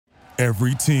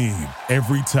Every team,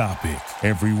 every topic,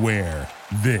 everywhere.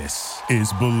 This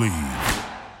is Believe.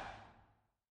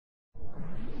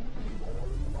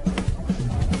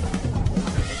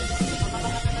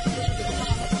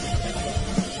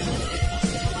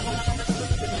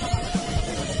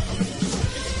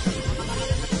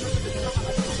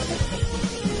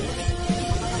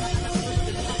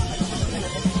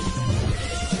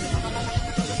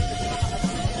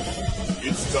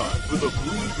 It's time for the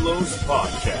Bleed Lows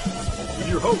Podcast with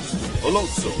your hosts,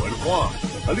 Alonso and Juan,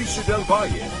 Alicia Del Valle,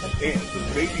 and the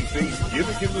babyface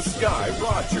gimmick in the sky,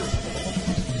 Roger.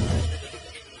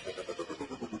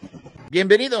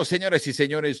 Bienvenidos, señoras y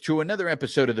señores, to another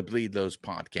episode of the Bleed Lows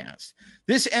Podcast.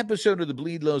 This episode of the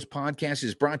Bleed Lows Podcast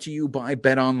is brought to you by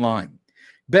BetOnline.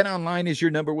 BetOnline is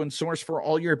your number one source for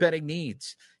all your betting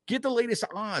needs. Get the latest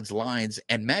odds, lines,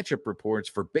 and matchup reports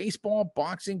for baseball,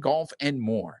 boxing, golf, and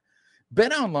more.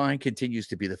 BetOnline continues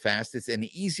to be the fastest and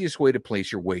easiest way to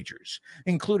place your wagers,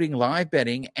 including live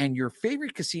betting, and your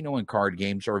favorite casino and card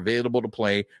games are available to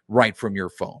play right from your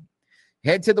phone.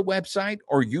 Head to the website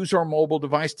or use our mobile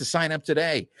device to sign up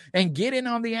today and get in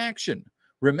on the action.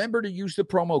 Remember to use the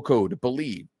promo code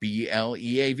BELIEVE,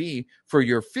 B-L-E-A-V, for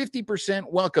your 50%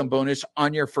 welcome bonus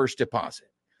on your first deposit.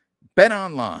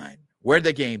 BetOnline, where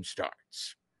the game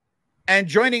starts. And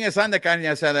joining us on the Carne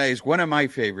Asada is one of my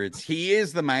favorites. He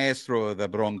is the maestro de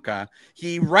bronca.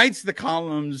 He writes the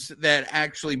columns that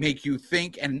actually make you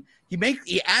think, and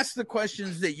he asks the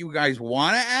questions that you guys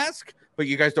want to ask, but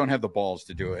you guys don't have the balls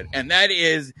to do it. And that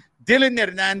is Dylan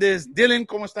Hernandez. Dylan,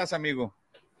 ¿cómo estás, amigo?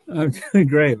 I'm doing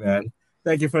great, man.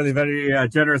 Thank you for the very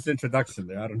generous introduction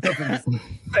there. I don't know if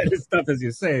it's as stuff as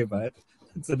you say, but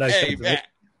it's a nice Hey, man.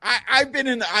 I've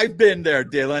been there,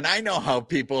 Dylan. I know how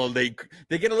people they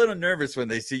get a little nervous when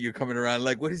they see you coming around.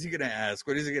 Like, what is he going to ask?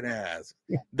 What is he going to ask?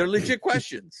 They're legit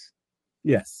questions.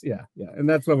 Yes, yeah, and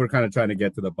that's what we're kind of trying to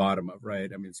get to the bottom of,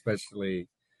 right? I mean, especially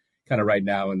kind of right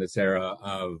now in this era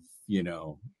of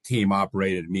team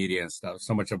operated media and stuff.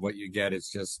 So much of what you get is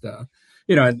just and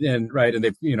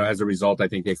they as a result, I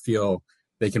think they feel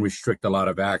they can restrict a lot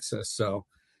of access. So.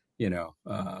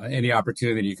 Any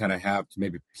opportunity you kind of have to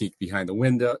maybe peek behind the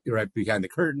window, right behind the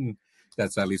curtain,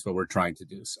 that's at least what we're trying to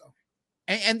do. So,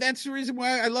 and that's the reason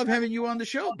why I love having you on the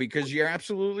show, because you're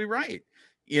absolutely right.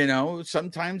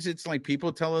 Sometimes it's like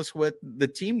people tell us what the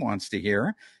team wants to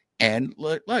hear. And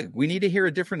look, we need to hear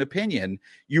a different opinion.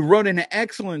 You wrote an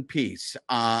excellent piece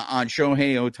on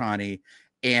Shohei Ohtani.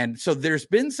 And so there's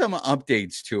been some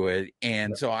updates to it.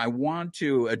 And so I want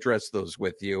to address those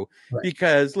with you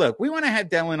because, look, we want to have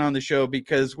Dylan on the show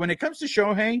because when it comes to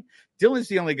Shohei, Dylan's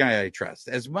the only guy I trust.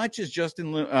 As much as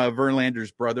Justin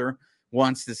Verlander's brother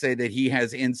wants to say that he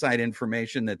has inside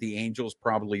information that the Angels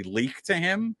probably leaked to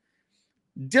him,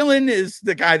 Dylan is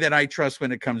the guy that I trust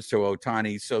when it comes to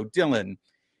Ohtani. So, Dylan,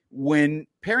 when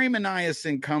Perry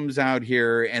Maniason comes out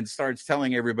here and starts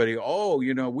telling everybody,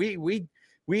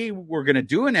 we were going to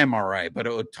do an MRI, but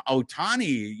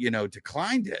Ohtani,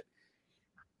 declined it.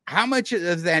 How much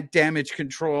is that damage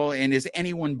control, and is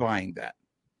anyone buying that?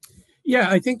 Yeah,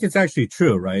 I think it's actually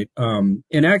true, right? And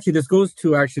actually, this goes to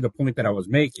the point that I was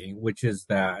making, which is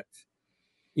that,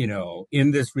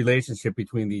 in this relationship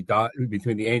between the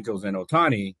Angels and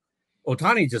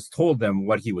Ohtani just told them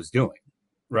what he was doing,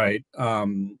 right?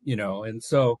 And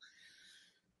so.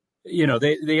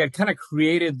 They had kind of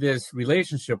created this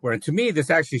relationship where, and to me,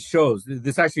 this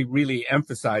actually really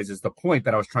emphasizes the point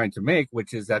that I was trying to make,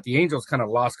 which is that the Angels kind of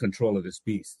lost control of this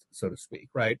beast, so to speak,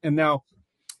 right? And now,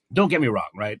 don't get me wrong,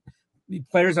 right? The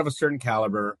players of a certain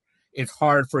caliber, it's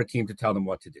hard for a team to tell them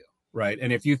what to do, right?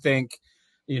 And if you think,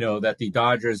 that the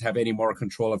Dodgers have any more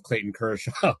control of Clayton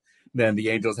Kershaw than the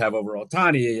Angels have over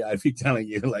Ohtani, I'd be telling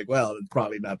you, well, it's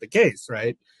probably not the case,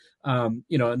 right? And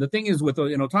the thing is in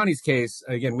Ohtani's case,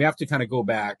 again, we have to kind of go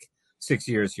back 6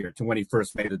 years here to when he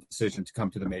first made the decision to come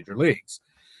to the major leagues.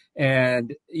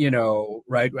 And,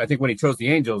 right, I think when he chose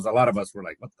the Angels, a lot of us were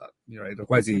like, what the,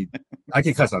 why is he, I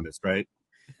can cuss on this, right?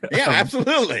 Yeah,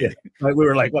 absolutely. We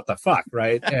were like, what the fuck,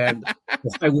 right? And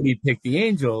why would he pick the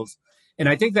Angels? And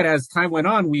I think that as time went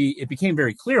on, it became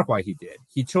very clear why he did.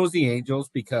 He chose the Angels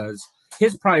because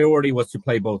his priority was to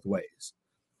play both ways.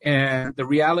 And the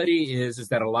reality is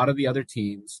that a lot of the other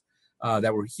teams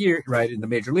that were here, right, in the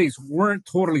major leagues weren't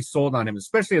totally sold on him,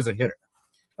 especially as a hitter.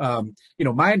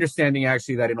 My understanding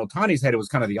actually that in Ohtani's head, it was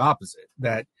kind of the opposite,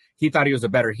 that he thought he was a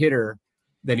better hitter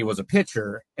than he was a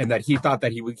pitcher, and that he thought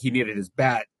that he needed his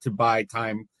bat to buy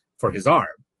time for his arm,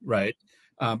 right?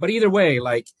 But either way,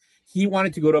 he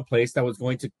wanted to go to a place that was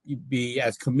going to be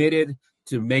as committed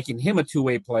to making him a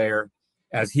two-way player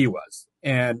as he was.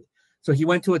 And so he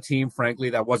went to a team, frankly,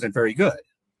 that wasn't very good.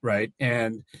 right?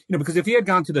 And, because if he had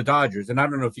gone to the Dodgers, and I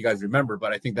don't know if you guys remember,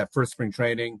 but I think that first spring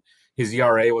training, his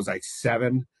ERA was like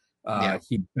 7.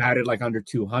 He batted like under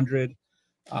 200.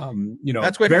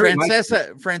 That's when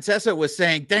Francesa was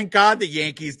saying, thank God the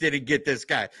Yankees didn't get this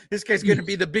guy. This guy's going to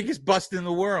be the biggest bust in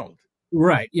the world.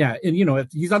 Right. Yeah. And,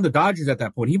 if he's on the Dodgers at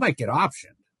that point, he might get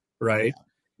optioned. Right.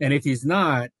 Yeah. And if he's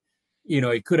not,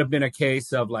 it could have been a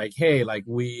case of like, hey, like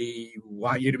we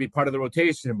want you to be part of the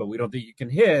rotation, but we don't think you can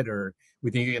hit, or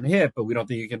we think you can hit, but we don't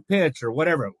think you can pitch, or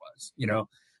whatever it was.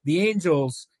 The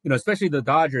Angels, especially the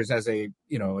Dodgers as a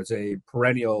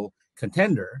perennial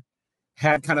contender,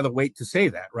 had kind of the weight to say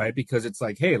that, right? Because it's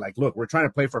like, hey, like, look, we're trying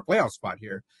to play for a playoff spot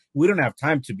here. We don't have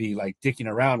time to be like dicking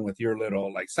around with your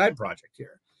little like side project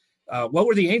here. What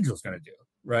were the Angels going to do,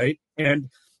 right? And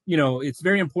it's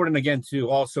very important, again, to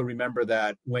also remember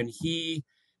that when he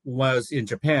was in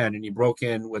Japan and he broke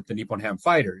in with the Nippon Ham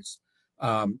Fighters,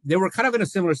 they were kind of in a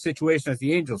similar situation as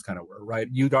the Angels kind of were, right?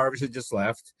 Yu Darvish had just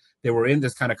left. They were in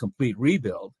this kind of complete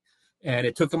rebuild. And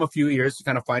it took him a few years to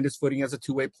kind of find his footing as a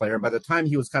two-way player. And by the time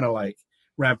he was kind of like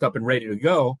ramped up and ready to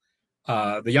go,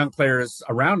 the young players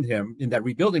around him in that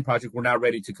rebuilding project were now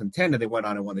ready to contend, and they went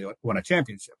on and won a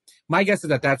championship. My guess is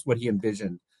that that's what he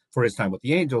envisioned for his time with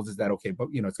the Angels, is that, okay, but,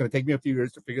 it's going to take me a few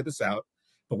years to figure this out.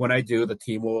 But when I do, the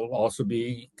team will also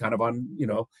be kind of on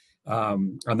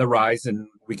the rise, and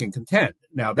we can contend.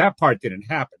 Now, that part didn't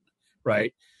happen,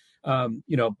 right?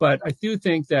 But I do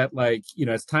think that, like,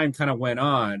 as time kind of went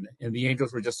on and the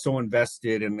Angels were just so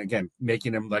invested in, again,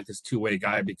 making him like this two-way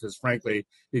guy, because frankly,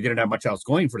 they didn't have much else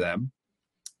going for them.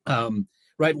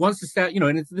 Right. Once the stat,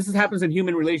 and this happens in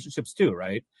human relationships too,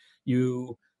 right?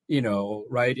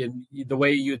 Right. And the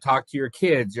way you talk to your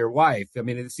kids, your wife, I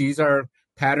mean, these are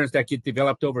patterns that get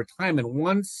developed over time. And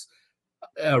once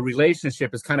a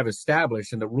relationship is kind of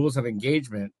established and the rules of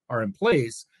engagement are in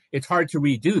place, it's hard to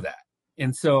redo that.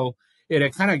 And so it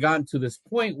had kind of gotten to this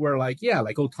point where, like, yeah,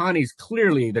 like Ohtani's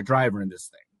clearly the driver in this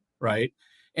thing, right?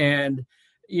 And,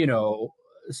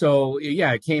 so,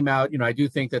 yeah, it came out, I do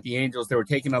think that the Angels, they were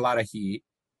taking a lot of heat,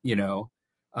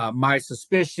 my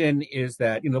suspicion is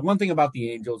that, the one thing about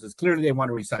the Angels is clearly they want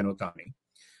to re-sign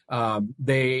Ohtani.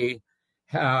 They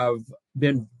have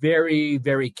been very,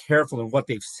 very careful in what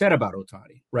they've said about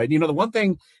Ohtani, right? The one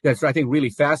thing that's, I think, really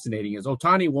fascinating is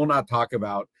Ohtani will not talk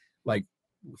about, like,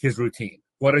 his routine.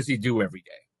 What does he do every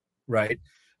day, right?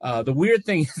 The weird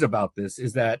thing is about this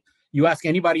is that you ask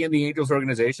anybody in the Angels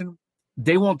organization,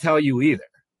 they won't tell you either,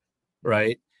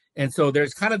 right? And so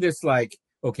there's kind of this like,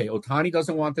 okay, Ohtani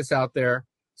doesn't want this out there,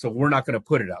 so we're not going to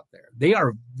put it out there. They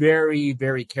are very,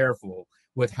 very careful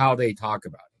with how they talk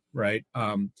about it, right?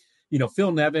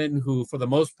 Phil Nevin, who for the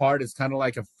most part is kind of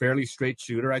like a fairly straight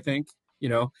shooter, I think.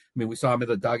 We saw him in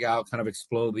the dugout kind of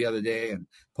explode the other day and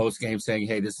post game saying,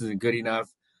 hey, this isn't good enough.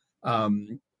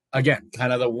 Again,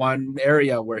 kind of the one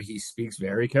area where he speaks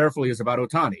very carefully is about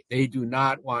Ohtani. They do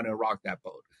not want to rock that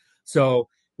boat. So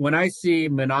when I see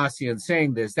Minasian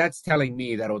saying this, that's telling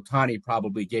me that Ohtani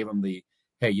probably gave him the,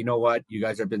 hey, you know what? You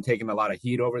guys have been taking a lot of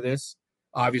heat over this.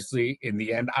 Obviously, in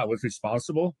the end, I was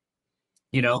responsible,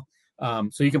 so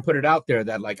you can put it out there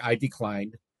that, like, I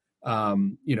declined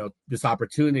this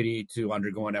opportunity to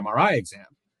undergo an MRI exam.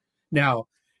 Now,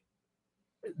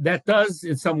 that does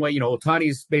in some way,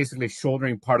 Ohtani's basically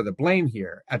shouldering part of the blame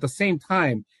here. At the same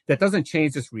time, that doesn't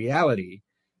change this reality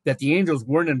that the Angels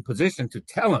weren't in position to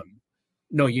tell him,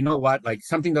 no, you know what, like,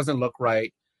 something doesn't look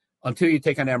right. Until you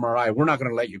take an MRI, we're not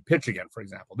going to let you pitch again, for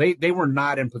example. They were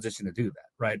not in position to do that,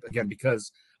 right? Again,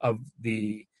 because of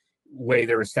the way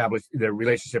their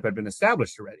relationship had been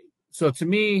established already. So to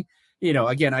me,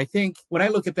 again, I think when I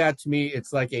look at that, to me,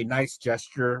 it's like a nice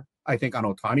gesture, I think, on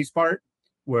Ohtani's part,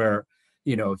 where,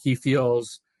 he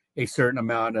feels a certain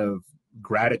amount of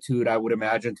gratitude, I would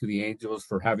imagine, to the Angels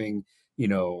for having,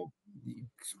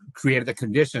 created the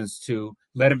conditions to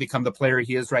let him become the player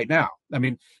he is right now. I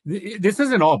mean, this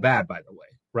isn't all bad, by the way,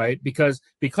 right? Because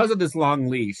of this long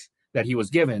leash that he was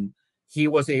given, he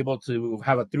was able to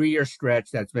have a 3-year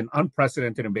stretch that's been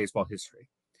unprecedented in baseball history.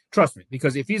 Trust me,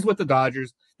 because if he's with the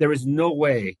Dodgers, there is no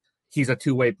way he's a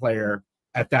two-way player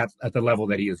at the level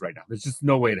that he is right now. There's just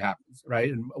no way it happens, right?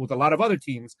 And with a lot of other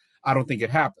teams, I don't think it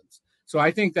happens. So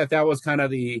I think that was kind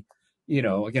of the,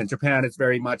 again, Japan is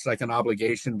very much like an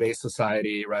obligation-based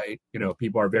society, right?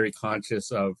 People are very conscious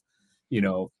of,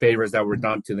 favors that were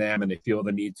done to them, and they feel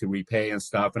the need to repay and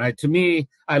stuff. And to me,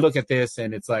 I look at this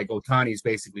and it's like Ohtani's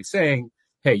basically saying,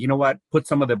 hey, you know what? Put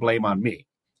some of the blame on me.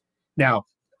 Now,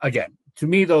 again, to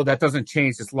me, though, that doesn't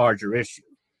change this larger issue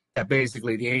that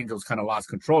basically the Angels kind of lost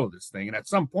control of this thing. And at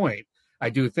some point, I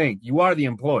do think you are the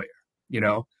employer,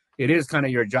 it is kind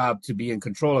of your job to be in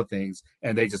control of things,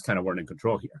 and they just kind of weren't in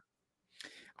control here.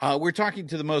 We're talking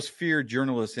to the most feared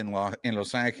journalist in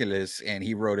Los Angeles, and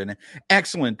he wrote an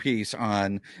excellent piece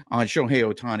on Shohei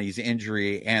Ohtani's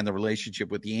injury and the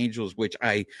relationship with the Angels, which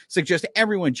I suggest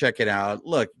everyone check it out.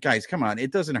 Look, guys, come on,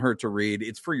 it doesn't hurt to read.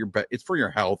 It's for your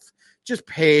health. Just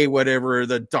pay whatever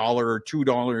the $1 or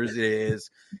 $2 it is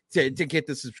to get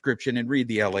the subscription and read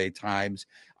the LA Times.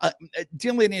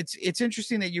 Dylan, it's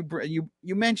interesting that you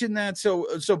mentioned that. So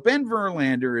Ben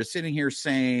Verlander is sitting here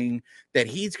saying that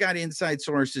he's got inside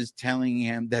sources telling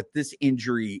him that this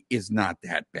injury is not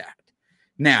that bad.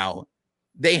 Now,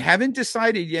 they haven't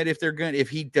decided yet if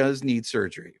he does need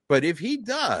surgery, but if he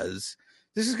does,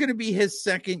 this is going to be his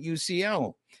second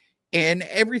UCL. And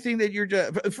everything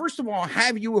that first of all,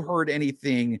 have you heard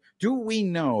anything? Do we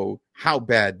know how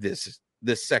bad this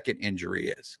second injury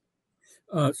is?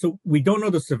 So we don't know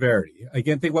the severity.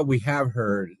 Again, I think what we have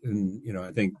heard, and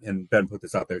I think, and Ben put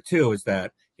this out there too, is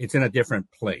that it's in a different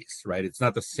place, right? It's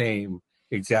not the same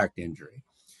exact injury.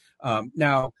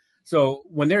 Now, so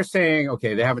when they're saying,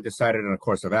 okay, they haven't decided on a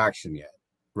course of action yet,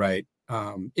 right?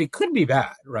 It could be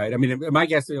bad, right? I mean, my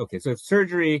guess is, okay, so if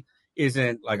surgery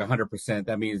isn't like 100%,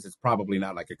 that means it's probably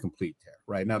not like a complete tear,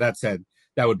 right? Now, that said,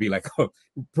 that would be like a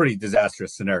pretty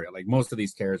disastrous scenario. Like most of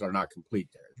these tears are not complete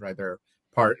tears, right? They're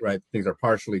things are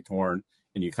partially torn,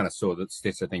 and you kind of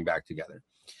stitch the thing back together.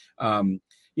 And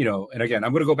again,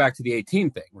 I'm going to go back to the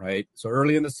 18 thing, right? So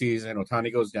early in the season,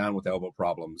 Ohtani goes down with elbow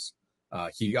problems.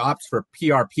 He opts for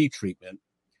PRP treatment,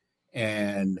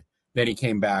 and then he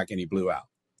came back and he blew out.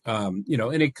 And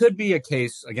it could be a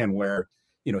case again where,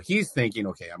 he's thinking,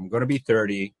 okay, I'm going to be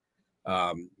 30.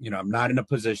 I'm not in a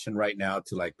position right now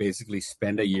to like basically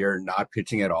spend a year not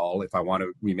pitching at all if I want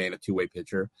to remain a two-way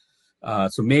pitcher.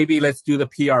 So maybe let's do the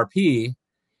PRP,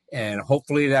 and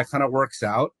hopefully that kind of works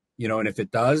out, and if it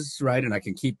does, right, and I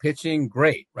can keep pitching,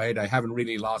 great, right? I haven't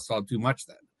really lost all too much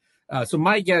then. So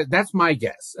that's my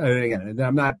guess. Again,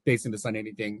 I'm not basing this on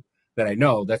anything that I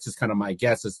know. That's just kind of my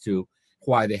guess as to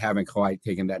why they haven't quite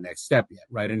taken that next step yet,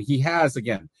 right? And he has,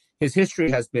 again, his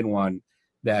history has been one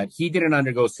that he didn't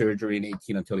undergo surgery in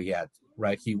 18 until he had to,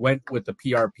 right? He went with the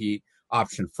PRP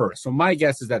option first. So my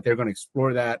guess is that they're going to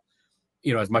explore that,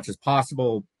 as much as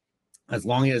possible, as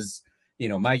long as,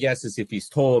 my guess is if he's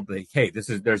told, like, hey,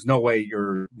 there's no way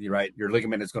your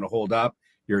ligament is going to hold up.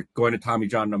 You're going to Tommy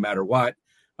John no matter what,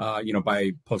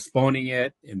 by postponing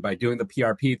it and by doing the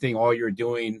PRP thing, all you're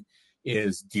doing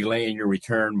is delaying your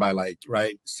return by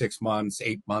 6 months,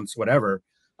 8 months, whatever.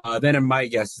 Then my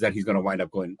guess is that he's going to wind up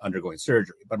undergoing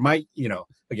surgery. But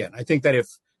again, I think that if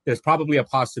there's probably a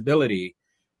possibility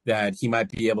that he might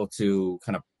be able to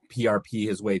kind of PRP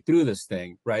his way through this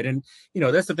thing, right? And,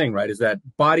 that's the thing, right, is that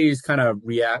bodies kind of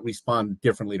respond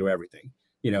differently to everything.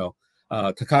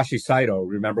 Takashi Saito,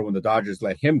 remember when the Dodgers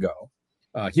let him go?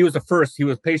 He was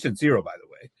patient zero, by the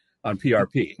way, on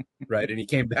PRP, right? And he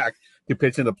came back to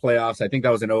pitch in the playoffs. I think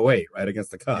that was in 08, right,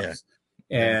 against the Cubs.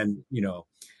 Yeah. And,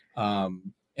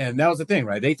 and that was the thing,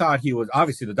 right? They thought he was,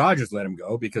 obviously the Dodgers let him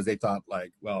go because they thought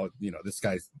this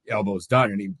guy's elbow's done,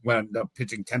 and he wound up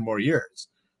pitching 10 more years.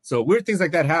 So weird things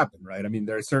like that happen, right? I mean,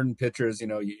 there are certain pitchers,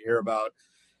 you hear about,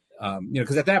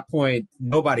 because at that point,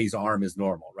 nobody's arm is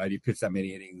normal, right? You pitch that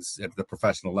many innings at the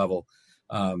professional level.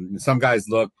 Some guys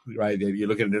look, right, you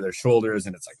look into their shoulders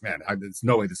and it's like, man, there's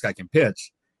no way this guy can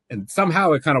pitch. And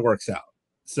somehow it kind of works out.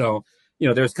 So,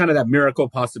 there's kind of that miracle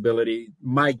possibility.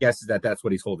 My guess is that that's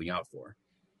what he's holding out for.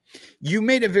 You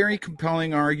made a very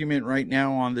compelling argument right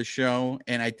now on the show,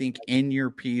 and I think in your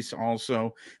piece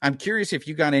also. I'm curious if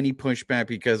you got any pushback,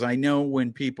 because I know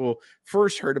when people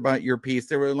first heard about your piece,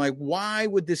 they were like, why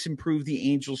would this improve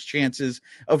the Angels' chances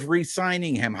of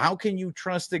re-signing him? How can you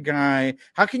trust a guy?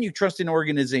 How can you trust an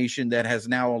organization that has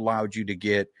now allowed you to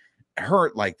get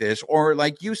hurt like this? Or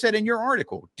like you said in your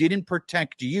article, didn't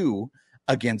protect you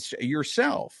against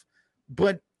yourself.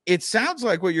 But it sounds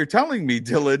like what you're telling me,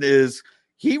 Dylan, is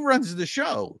he runs the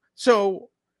show.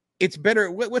 So it's better.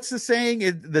 What's the saying?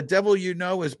 The devil you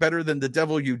know is better than the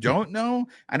devil you don't know.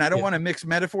 And I don't want to mix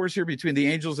metaphors here between the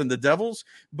Angels and the Devils.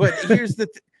 But here's the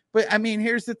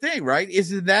thing, right?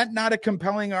 Is that not a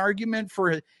compelling argument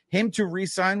for him to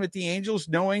re-sign with the Angels,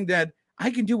 knowing that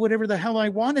I can do whatever the hell I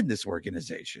want in this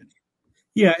organization?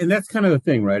 Yeah, and that's kind of the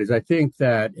thing, right? Is I think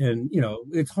that, and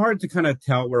it's hard to kind of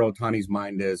tell where Ohtani's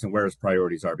mind is and where his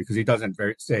priorities are because he doesn't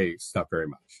say stuff very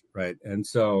much, right? And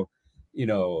so,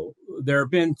 there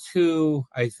have been two,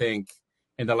 I think,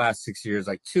 in the last 6 years,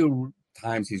 like 2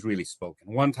 times he's really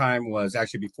spoken. One time was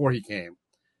actually before he came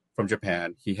from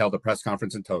Japan. He held a press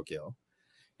conference in Tokyo,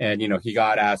 and he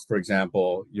got asked, for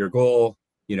example, your goal,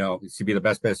 is to be the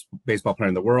best baseball player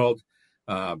in the world.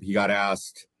 He got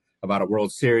asked about a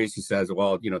World Series. He says,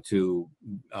 well, to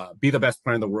be the best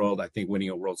player in the world, I think winning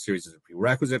a World Series is a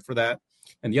prerequisite for that.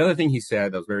 And the other thing he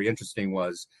said that was very interesting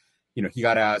was, he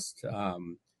got asked,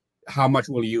 how much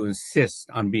will you insist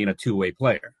on being a two-way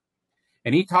player?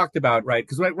 And he talked about, right,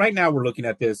 because right now we're looking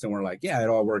at this and we're like, yeah, it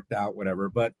all worked out, whatever.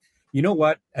 But you know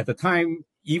what? At the time,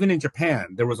 even in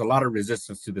Japan, there was a lot of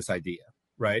resistance to this idea,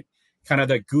 right? Kind of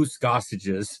the Goose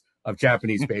Gossages of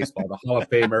Japanese baseball, the Hall of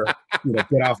Famer,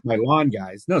 get off my lawn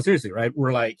guys. No, seriously, right?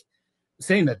 We're like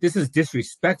saying that this is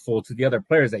disrespectful to the other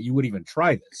players that you would even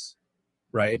try this,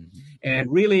 right? Mm-hmm.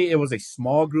 And really, it was a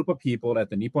small group of people at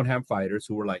the Nippon Ham Fighters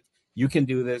who were like, you can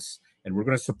do this, and we're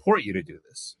going to support you to do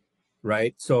this,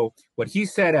 right? So what he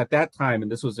said at that time,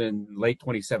 and this was in late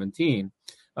 2017,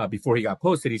 before he got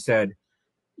posted, he said,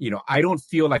 I don't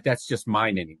feel like that's just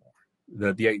mine anymore,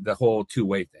 the whole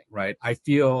two-way thing, right? I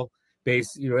feel I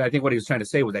think what he was trying to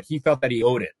say was that he felt that he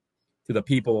owed it to the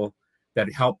people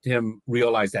that helped him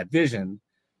realize that vision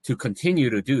to continue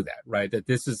to do that, right? That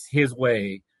this is his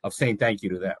way of saying thank you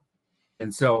to them.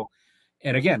 And so,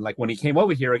 and again, like when he came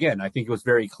over here, again, I think it was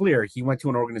very clear he went to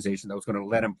an organization that was going to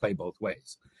let him play both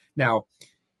ways. Now,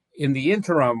 in the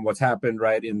interim, what's happened,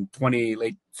 right, in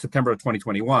late September of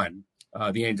 2021,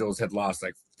 the Angels had lost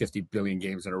like 50 billion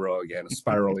games in a row again,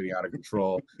 spiraling out of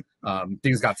control.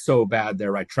 Things got so bad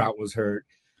there, right? Trout was hurt.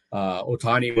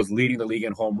 Ohtani was leading the league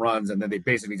in home runs, and then they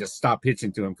basically just stopped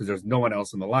pitching to him because there's no one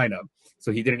else in the lineup.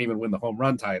 So he didn't even win the home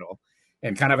run title.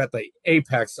 And kind of at the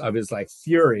apex of his like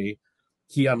fury,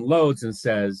 he unloads and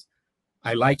says,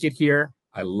 I like it here.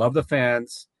 I love the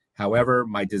fans. However,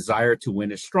 my desire to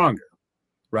win is stronger,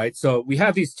 right? So we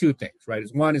have these two things, right?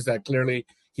 One is that clearly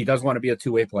he does want to be a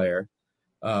two-way player,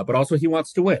 but also he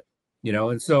wants to win,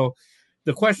 And so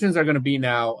the questions are going to be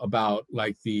now about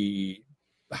like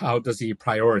how does he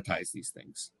prioritize these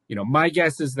things? My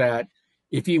guess is that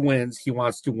if he wins, he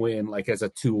wants to win like as a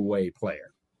two-way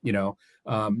player.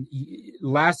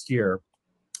 Last year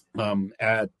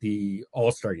at the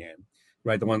All-Star game,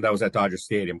 right, the one that was at Dodger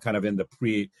Stadium, kind of in the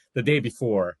day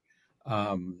before,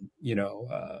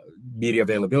 media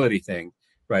availability thing,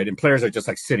 right? And players are just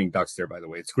like sitting ducks there, by the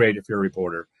way. It's great if you're a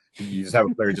reporter. You just have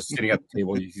a player just sitting at the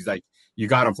table. He's like, you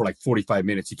got him for like 45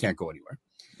 minutes. You can't go anywhere.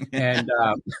 And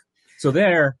so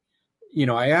there,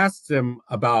 I asked him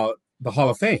about the Hall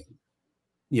of Fame,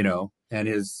 and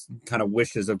his kind of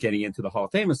wishes of getting into the Hall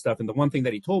of Fame and stuff. And the one thing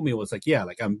that he told me was like, yeah,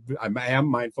 like I am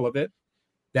mindful of it.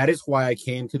 That is why I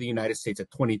came to the United States at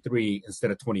 23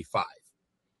 instead of 25,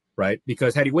 right?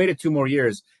 Because had he waited 2 more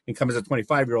years and come as a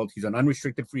 25-year-old, he's an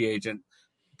unrestricted free agent.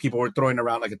 People were throwing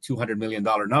around like a $200 million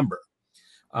number.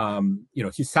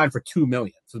 He signed for $2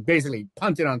 million. So basically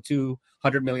punted on $200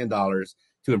 million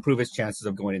to improve his chances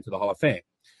of going into the Hall of Fame.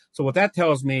 So what that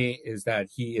tells me is that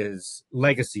he is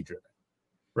legacy driven,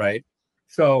 right?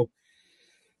 So,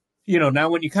 now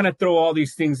when you kind of throw all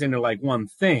these things into like one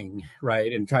thing,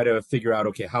 right, and try to figure out,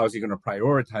 okay, how is he going to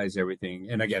prioritize everything?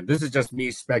 And again, this is just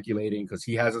me speculating because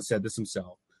he hasn't said this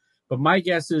himself. But my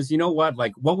guess is,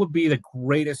 like what would be the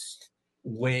greatest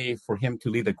way for him to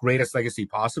leave the greatest legacy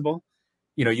possible?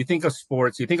 You think of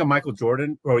sports, you think of Michael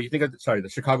Jordan, or you think of, the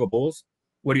Chicago Bulls.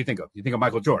 What do you think of? You think of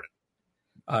Michael Jordan.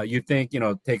 You think,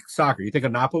 take soccer. You think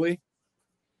of Napoli.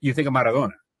 You think of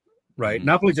Maradona, right? Mm-hmm.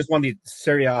 Napoli just won the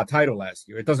Serie A title last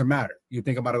year. It doesn't matter. You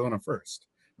think of Maradona first,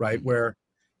 right? Mm-hmm. Where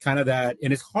kind of that,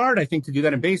 and it's hard, I think, to do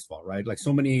that in baseball, right? Like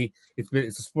it's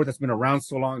a sport that's been around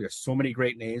so long. There's so many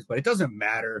great names, but it doesn't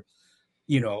matter,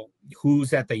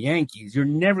 who's at the Yankees. You're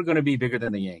never going to be bigger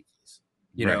than the Yankees,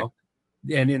 you know?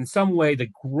 And in some way, the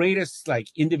greatest like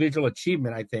individual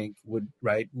achievement, I think, would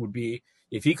be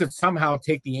if he could somehow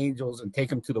take the Angels and take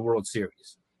them to the World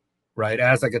Series, right,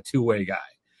 as like a two-way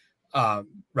guy,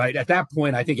 right? At that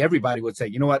point, I think everybody would say,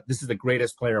 you know what, this is the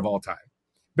greatest player of all time.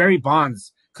 Barry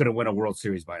Bonds couldn't win a World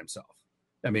Series by himself.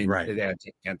 I mean, they had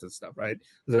Kent and stuff, right?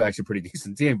 They're actually a pretty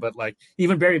decent team, but like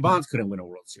even Barry Bonds couldn't win a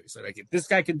World Series. So like if this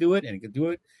guy can do it and he can do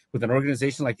it with an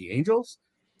organization like the Angels,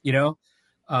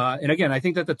 and again, I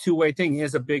think that the two-way thing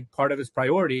is a big part of his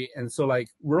priority. And so like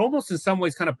we're almost in some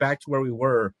ways kind of back to where we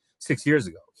were 6 years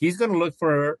ago. He's going to look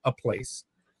for a place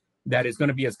that is going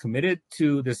to be as committed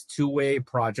to this two-way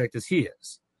project as he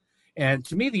is. And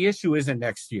to me, the issue isn't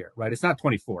next year, right? It's not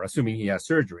 24, assuming he has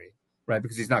surgery, right?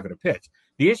 Because he's not going to pitch.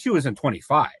 The issue is in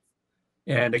 25.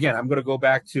 And again, I'm going to go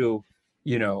back to,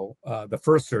 the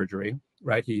first surgery,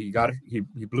 right? He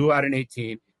blew out in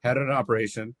 18, had an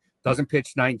operation, doesn't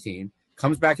pitch 19,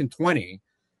 comes back in 20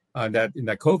 in that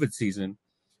COVID season.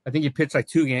 I think he pitched like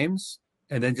 2 games.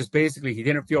 And then just basically he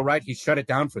didn't feel right. He shut it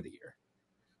down for the year.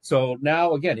 So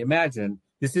now, again, imagine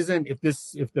this isn't,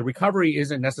 if the recovery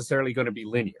isn't necessarily going to be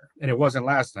linear, and it wasn't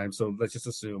last time. So let's just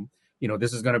assume,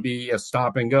 this is going to be a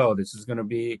stop and go. This is going to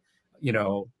be,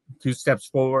 2 steps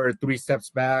forward, 3 steps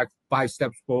back, 5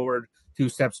 steps forward, 2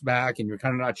 steps back, and you're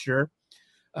kind of not sure.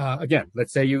 Again,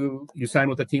 let's say you sign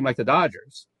with a team like the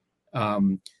Dodgers.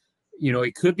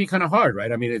 It could be kind of hard,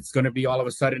 right? I mean, it's going to be all of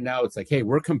a sudden now it's like, hey,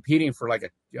 we're competing for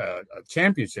like a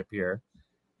championship here.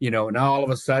 Now all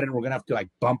of a sudden we're going to have to like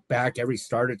bump back every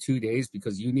start of 2 days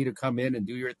because you need to come in and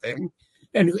do your thing.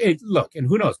 And and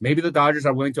who knows, maybe the Dodgers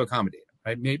are willing to accommodate him,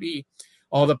 right? Maybe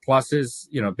all the pluses,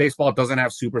 baseball doesn't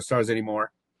have superstars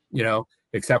anymore,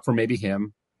 except for maybe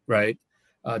him, right?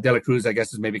 De La Cruz, I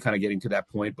guess, is maybe kind of getting to that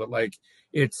point, but like,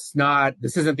 this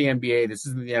isn't the NBA, this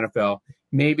isn't the NFL.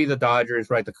 Maybe the Dodgers,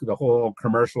 right? The whole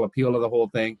commercial appeal of the whole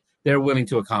thing, they're willing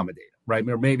to accommodate him, right?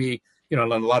 Or maybe, in a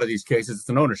lot of these cases, it's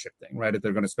an ownership thing, right? If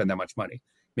they're going to spend that much money,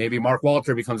 maybe Mark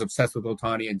Walter becomes obsessed with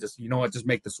Ohtani and just, just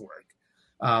make this work.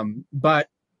 But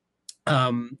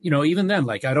even then,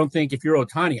 like, I don't think if you're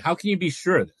Ohtani, how can you be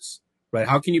sure of this, right?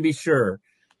 How can you be sure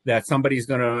that somebody's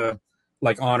going to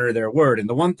like honor their word? And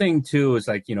the one thing too is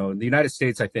like, in the United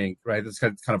States, I think, right, it's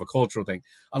kind of a cultural thing.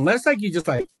 Unless like you just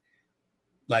like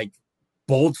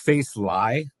bold-faced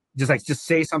lie, just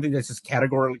say something that's just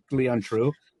categorically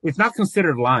untrue, it's not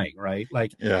considered lying, right?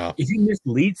 Like, yeah, if you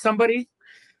mislead somebody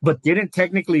but didn't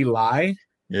technically lie,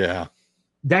 yeah,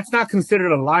 that's not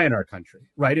considered a lie in our country,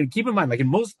 right? And keep in mind, like in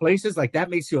most places, like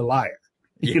that makes you a liar,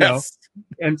 yes.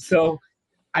 And so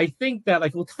I think that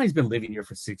like Ohtani's been living here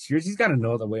for 6 years. He's got to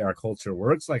know the way our culture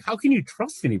works. Like, how can you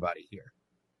trust anybody here,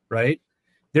 right?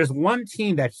 There's one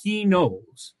team that he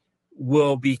knows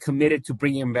will be committed to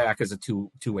bring him back as a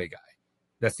two-way guy.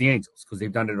 That's the Angels, because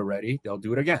they've done it already. They'll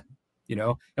do it again,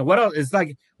 And what else? It's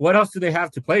like, what else do they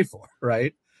have to play for,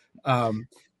 right?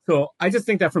 So I just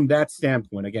think that from that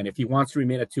standpoint, again, if he wants to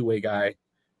remain a two-way guy,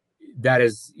 that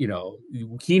is,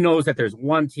 he knows that there's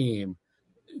one team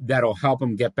that'll help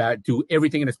him get back, do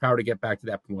everything in his power to get back to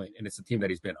that point, and it's the team that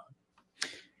he's been on.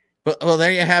 Well,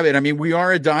 there you have it. I mean, we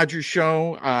are a Dodgers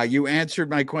show. You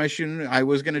answered my question. I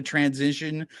was going to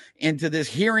transition into this.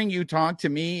 Hearing you talk to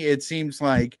me, it seems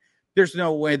like there's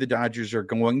no way the Dodgers are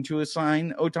going to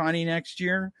assign Ohtani next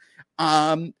year.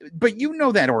 But you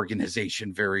know that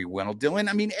organization very well, Dylan.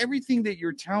 I mean, everything that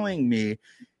you're telling me,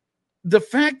 the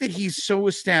fact that he's so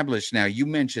established now, you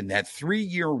mentioned that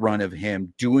 3-year run of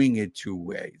him doing it 2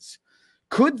 ways.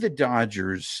 Could the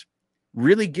Dodgers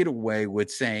really get away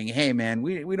with saying, hey, man,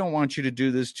 we don't want you to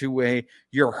do this 2-way.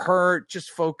 You're hurt. Just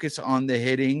focus on the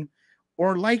hitting.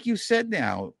 Or like you said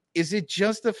now, is it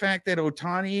just the fact that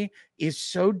Ohtani is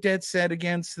so dead set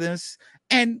against this?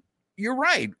 And you're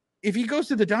right. If he goes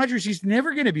to the Dodgers, he's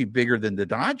never going to be bigger than the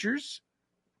Dodgers,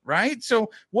 right?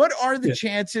 So what are the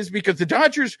chances? Because the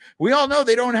Dodgers, we all know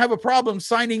they don't have a problem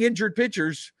signing injured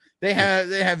pitchers. They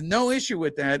have no issue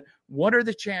with that. What are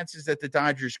the chances that the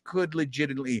Dodgers could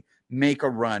legitimately make a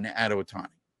run at Ohtani?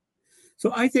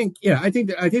 So I think they're going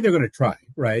to try,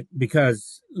 right?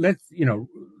 Because if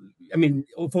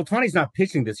Ohtani's not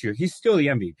pitching this year, he's still the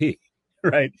MVP,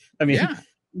 right? I mean,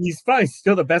 he's probably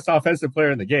still the best offensive player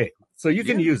in the game. So you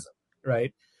can use him,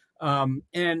 right?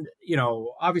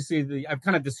 Obviously I've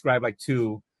kind of described like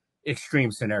 2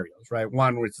 extreme scenarios, right?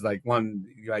 One where it's like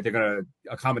they're going to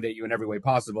accommodate you in every way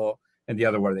possible, and the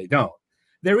other where they don't.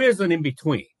 There is an in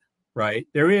between, right?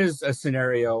 There is a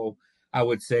scenario, I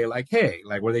would say, like, hey,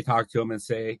 like where they talk to him and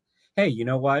say, hey, you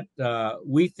know what?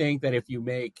 We think that if you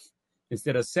make,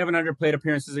 instead of 700 plate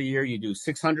appearances a year, you do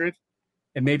 600,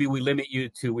 and maybe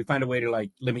we find a way to like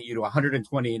limit you to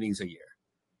 120 innings a year,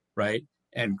 right?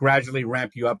 And gradually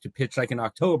ramp you up to pitch like in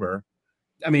October.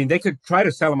 I mean, they could try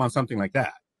to sell him on something like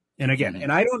that. And again,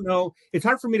 and I don't know, it's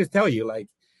hard for me to tell you, like,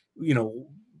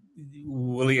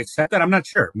 will he accept that? I'm not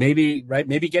sure. Maybe, right?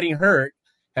 Maybe getting hurt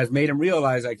has made him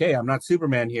realize, like, hey, I'm not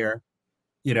Superman here.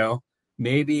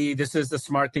 Maybe this is the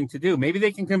smart thing to do. Maybe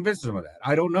they can convince him of that.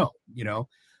 I don't know.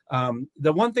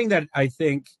 The one thing that I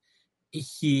think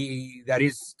that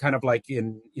is kind of like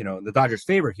in, the Dodgers'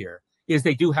 favor here is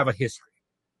they do have a history,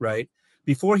 right?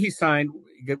 Before he signed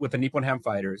with the Nippon Ham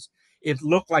Fighters, it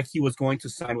looked like he was going to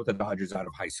sign with the Dodgers out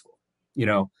of high school,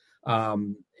 then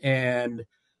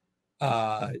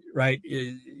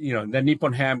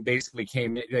Nippon Ham basically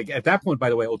came like, at that point,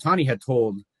 by the way, Ohtani had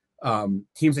told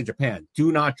teams in Japan,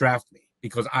 do not draft me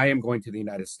because I am going to the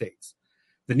United States.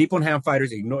 The Nippon Ham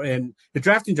Fighters ignore, and the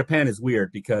draft in Japan is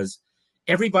weird because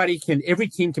every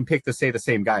team can pick the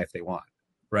same guy if they want,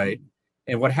 right?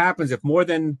 And what happens if more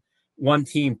than one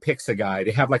team picks a guy, they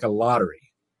have like a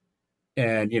lottery,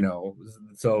 And,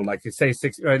 so like you say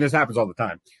six, right, this happens all the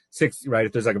time. Six, right?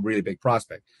 If there's like a really big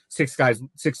prospect, six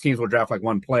teams will draft like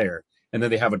one player, and then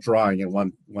they have a drawing and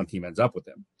one team ends up with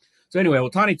them. So anyway,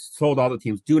 Ohtani told all the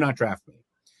teams, do not draft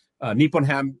me. Nippon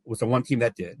Ham was the one team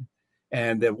that did.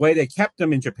 And the way they kept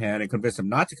him in Japan and convinced him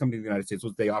not to come to the United States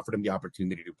was they offered him the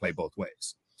opportunity to play both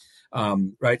ways.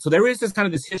 Right. So there is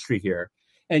this history here.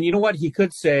 And you know what? He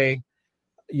could say,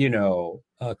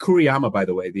 Kuriyama, by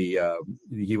the way,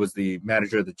 he was the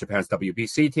manager of the Japan's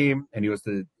WBC team, and he was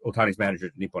the Ohtani's manager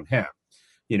at Nippon Ham,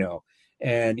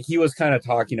 and he was kind of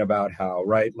talking about how,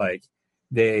 right, like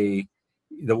the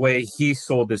way he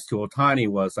sold this to Ohtani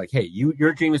was like, hey,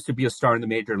 your dream is to be a star in the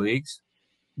major leagues.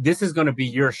 This is going to be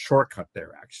your shortcut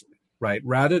there, actually, right?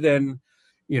 Rather than,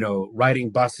 riding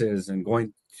buses and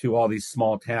going to all these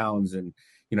small towns and,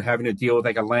 having to deal with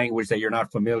like a language that you're not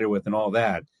familiar with and all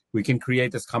that. We can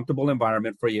create this comfortable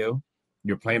environment for you.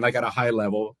 You're playing like at a high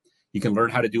level. You can learn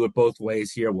how to do it both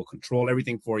ways here. We'll control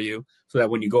everything for you so that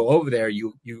when you go over there,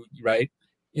 you right,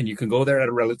 and you can go there at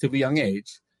a relatively young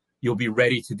age, you'll be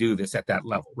ready to do this at that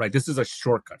level, right? This is a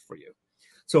shortcut for you.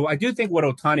 So I do think what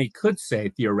Ohtani could say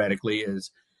theoretically is,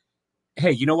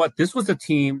 hey, you know what? This was the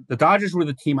team. The Dodgers were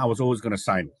the team I was always going to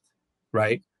sign with,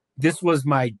 right? This was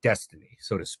my destiny,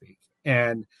 so to speak.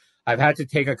 And I've had to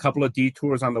take a couple of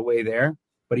detours on the way there,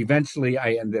 but eventually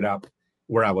I ended up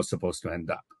where I was supposed to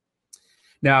end up.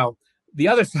 Now, the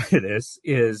other side of this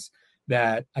is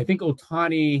that I think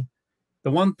Ohtani,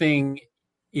 the one thing,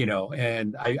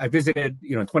 and I visited,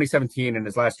 in 2017 and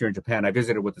his last year in Japan, I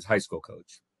visited with his high school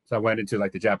coach. So I went into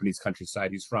like the Japanese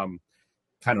countryside. He's from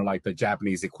kind of like the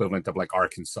Japanese equivalent of like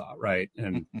Arkansas, right?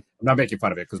 And I'm not making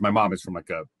fun of it because my mom is from like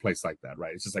a place like that,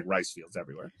 right? It's just like rice fields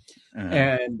everywhere.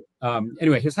 And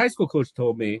anyway, his high school coach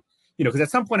told me, because at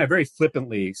some point I very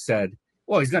flippantly said,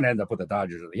 well, he's going to end up with the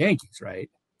Dodgers or the Yankees, right?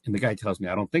 And the guy tells me,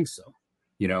 I don't think so,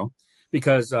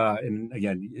 because, and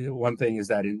again, one thing is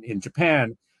that in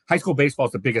Japan, high school baseball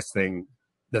is the biggest thing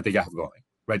that they have going,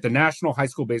 right? The National High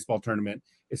School Baseball Tournament,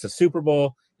 it's a Super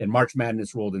Bowl and March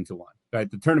Madness rolled into one, right?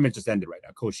 The tournament just ended right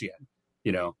now, Koshien,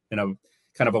 and a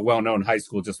kind of a well-known high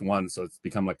school just won, so it's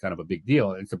become like kind of a big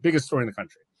deal. And it's the biggest story in the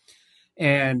country.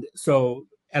 And so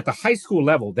at the high school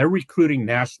level, they're recruiting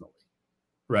nationally,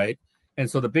 right? And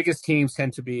so the biggest teams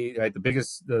tend to be, right,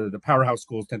 the powerhouse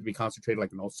schools tend to be concentrated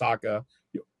like in Osaka,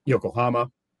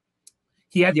 Yokohama.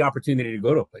 He had the opportunity to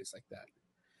go to a place like that.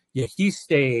 Yet he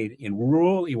stayed in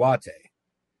rural Iwate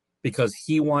because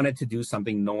he wanted to do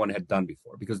something no one had done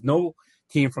before, because no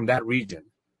team from that region,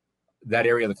 that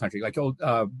area of the country, like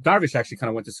Darvish actually kind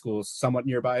of went to school somewhat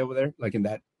nearby over there, like in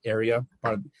that area,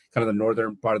 kind of the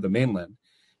northern part of the mainland.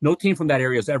 No team from that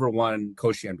area has ever won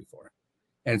Koshien before.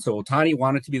 And so Ohtani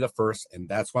wanted to be the first, and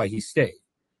that's why he stayed,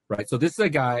 right? So this is a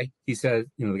guy, he said,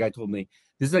 the guy told me,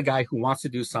 this is a guy who wants to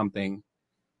do something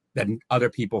that other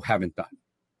people haven't done,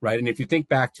 right? And if you think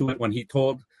back to it, when he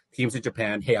told teams in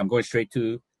Japan, hey, I'm going straight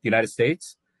to the United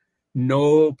States,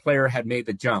 no player had made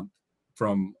the jump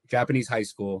from Japanese high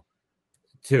school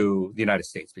to the United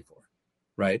States before,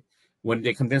 right? When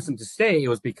they convinced him to stay, it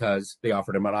was because they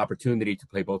offered him an opportunity to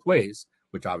play both ways,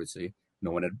 which obviously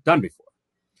no one had done before.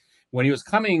 When he was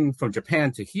coming from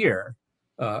Japan to here,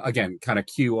 again, kind of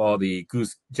cue all the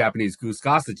Japanese goose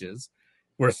gossages,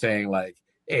 were saying like,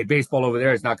 hey, baseball over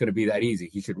there is not going to be that easy.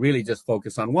 He should really just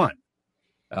focus on one,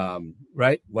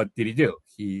 right? What did he do?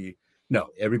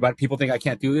 People think I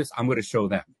can't do this. I'm going to show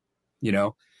them,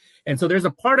 And so there's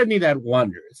a part of me that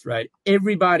wonders, right?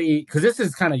 Everybody, because this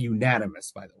is kind of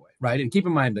unanimous, by the way, right? And keep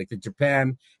in mind, like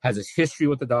Japan has this history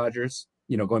with the Dodgers,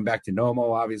 going back to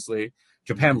Nomo, obviously.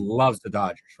 Japan loves the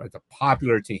Dodgers, right? It's a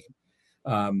popular team.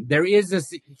 There is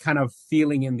this kind of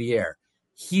feeling in the air.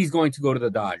 He's going to go to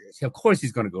the Dodgers. Of course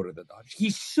he's going to go to the Dodgers.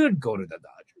 He should go to the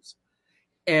Dodgers.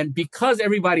 And because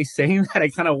everybody's saying that, I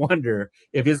kind of wonder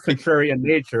if his contrarian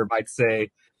nature might say,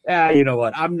 you know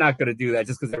what? I'm not going to do that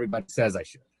just because everybody says I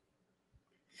should.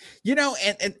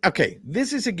 And okay,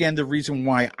 this is again the reason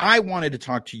why I wanted to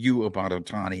talk to you about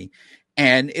Ohtani.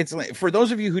 And it's like, for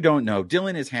those of you who don't know,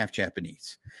 Dylan is half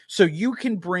Japanese. So you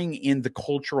can bring in the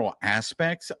cultural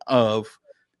aspects of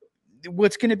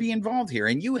what's going to be involved here.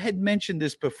 And you had mentioned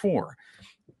this before.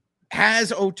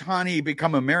 Has Ohtani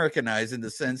become Americanized in the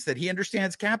sense that he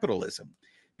understands capitalism?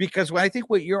 Because I think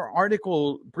what your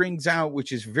article brings out,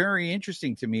 which is very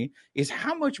interesting to me, is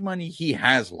how much money he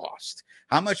has lost.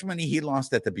 How much money he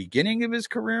lost at the beginning of his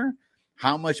career.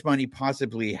 How much money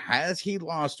possibly has he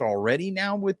lost already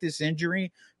now with this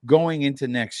injury going into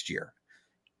next year?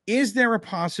 Is there a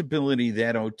possibility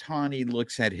that Ohtani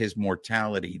looks at his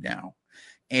mortality now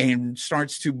and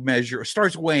starts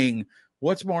weighing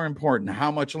what's more important,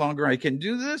 how much longer I can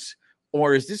do this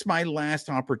or is this my last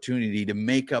opportunity to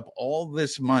make up all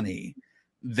this money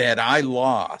that I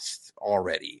lost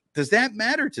already? Does that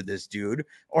matter to this dude?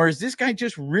 Or is this guy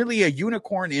just really a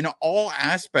unicorn in all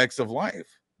aspects of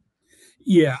life?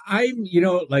 Yeah, I'm,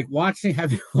 like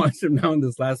having watched him now in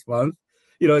this last month,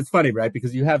 it's funny, right?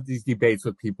 Because you have these debates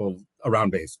with people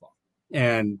around baseball.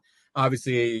 And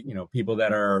obviously, people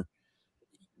that are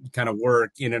kind of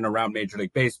work in and around Major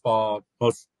League Baseball,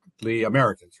 mostly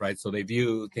Americans, right? So they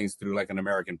view things through like an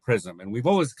American prism. And we've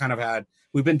always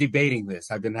we've been debating this.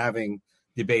 I've been having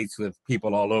debates with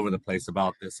people all over the place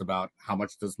about this, about how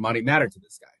much does money matter to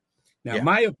this guy. Now,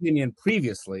 my opinion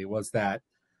previously was that,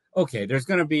 okay, there's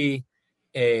going to be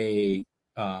a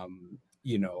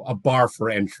bar for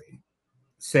entry.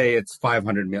 Say it's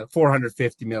 500 million,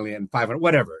 450 million, 500,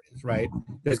 whatever it is, right?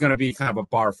 There's going to be kind of a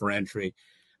bar for entry.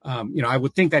 I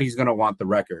would think that he's going to want the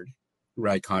record,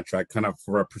 right, contract kind of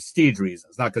for a prestige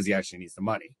reasons, not because he actually needs the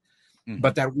money. Mm-hmm.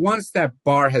 But that once that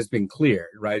bar has been cleared,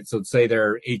 right? So say there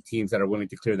are 8 teams that are willing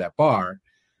to clear that bar.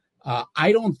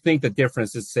 I don't think the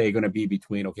difference is, say, going to be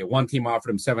between, okay, one team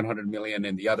offered him 700 million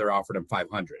and the other offered him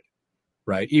 500,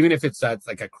 right? Even if that's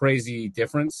like a crazy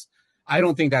difference, I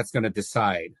don't think that's going to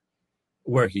decide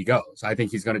where he goes. I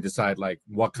think he's going to decide like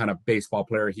what kind of baseball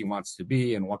player he wants to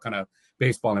be and what kind of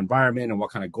baseball environment and what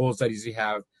kind of goals that does he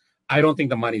have. I don't think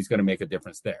the money is going to make a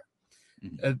difference there.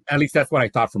 Mm-hmm. At least that's what I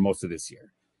thought for most of this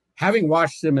year. Having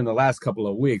watched him in the last couple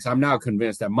of weeks, I'm now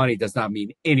convinced that money does not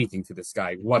mean anything to this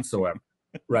guy whatsoever,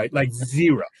 right? Like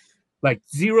zero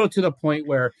to the point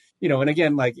where, and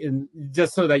again,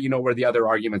 just so that you know where the other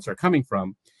arguments are coming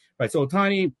from, right? So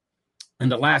Ohtani in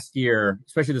the last year,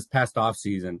 especially this past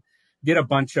offseason, did a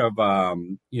bunch of, right.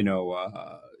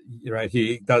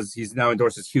 He's now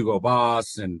endorses Hugo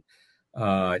Boss and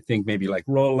I think maybe like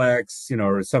Rolex,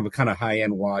 or some kind of high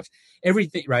end watch,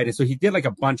 everything. Right. And so he did like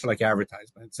a bunch of like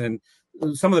advertisements, and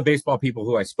some of the baseball people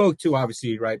who I spoke to,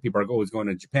 obviously, right. People are always going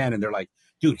to Japan and they're like,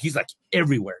 dude, he's like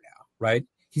everywhere now. Right.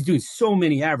 He's doing so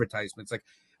many advertisements. Like,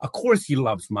 of course he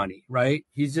loves money. Right.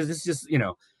 It's just,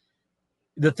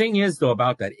 the thing is though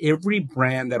about that, every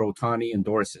brand that Ohtani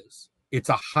endorses, it's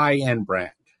a high-end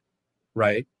brand,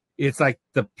 right? It's like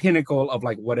the pinnacle of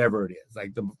like whatever it is,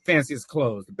 like the fanciest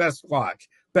clothes, the best watch,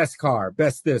 best car,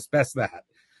 best this, best that.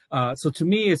 So to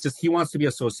me, it's just he wants to be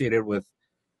associated with,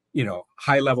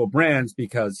 high-level brands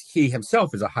because he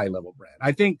himself is a high-level brand.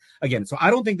 I think, again, so I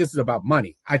don't think this is about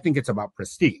money. I think it's about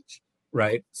prestige,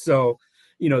 right? So,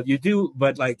 you do,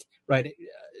 but like, right,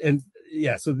 and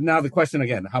yeah, so now the question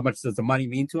again, how much does the money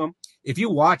mean to him? If you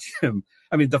watch him,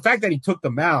 I mean, the fact that he took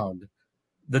the mound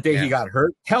the day he got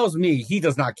hurt tells me he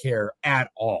does not care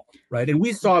at all, right? And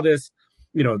we saw this,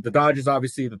 the Dodgers,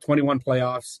 obviously, the 21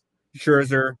 playoffs,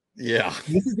 Scherzer. Yeah.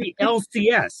 This is the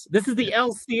LCS.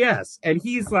 And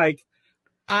he's like,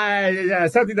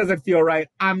 something doesn't feel right.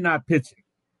 I'm not pitching.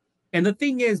 And the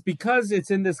thing is, because it's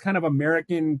in this kind of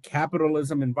American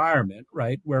capitalism environment,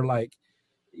 right, where like,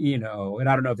 and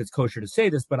I don't know if it's kosher to say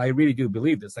this, but I really do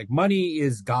believe this. Like, money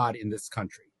is God in this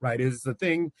country, right? It is the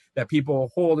thing that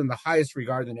people hold in the highest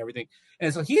regard and everything.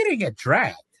 And so he didn't get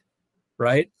dragged,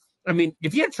 right? I mean,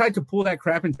 if he had tried to pull that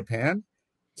crap in Japan,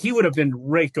 he would have been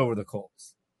raked over the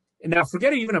coals. And now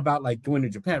forget even about like going to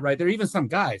Japan, right? There are even some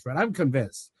guys, right? I'm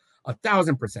convinced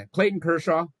 1,000%. Clayton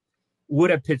Kershaw would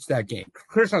have pitched that game.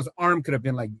 Kershaw's arm could have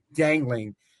been like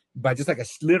dangling by just like a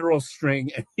literal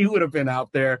string, and he would have been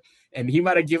out there, and he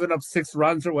might have given up 6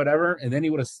 runs or whatever, and then he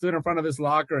would have stood in front of his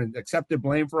locker and accepted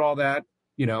blame for all that,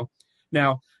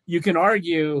 Now, you can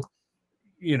argue,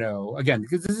 again,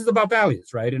 because this is about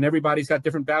values, right? And everybody's got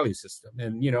different value system.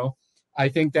 And, I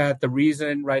think that the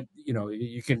reason, right,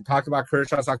 you can talk about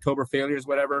Kershaw's October failures,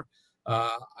 whatever.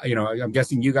 I'm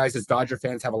guessing you guys as Dodger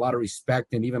fans have a lot of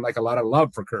respect and even like a lot of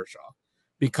love for Kershaw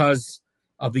because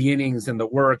of the innings and the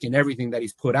work and everything that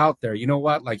he's put out there. You know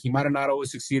what? Like, he might have not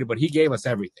always succeeded, but he gave us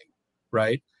everything,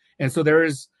 right? And so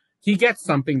he gets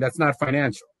something that's not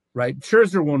financial, right?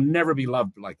 Scherzer will never be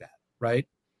loved like that, right?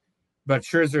 But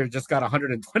Scherzer just got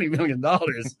 $120 million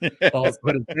also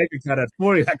put in bank account at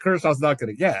 40 that Kershaw's not going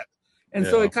to get. And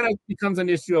so it kind of becomes an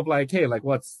issue of like, hey, like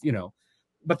what's,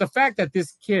 but the fact that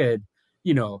this kid,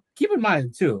 keep in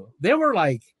mind too, they were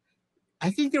like, I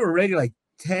think they were ready like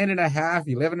 10.5,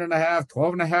 11.5,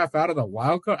 12.5 out of the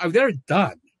wild card. I mean, they're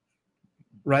done,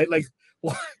 right? Like,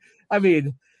 I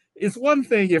mean, it's one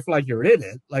thing if like you're in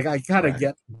it, like I kind of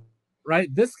get, right?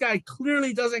 This guy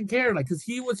clearly doesn't care, like, because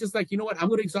he was just like, you know what? I'm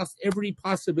going to exhaust every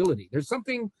possibility. There's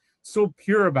something so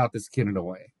pure about this kid in a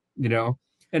way,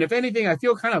 And if anything, I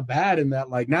feel kind of bad in that,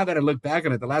 like, now that I look back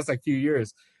on it, the last like few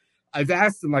years, I've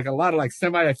asked him like a lot of like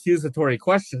semi-accusatory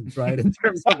questions, right? In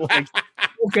terms of like,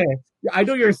 okay, I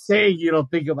know you're saying you don't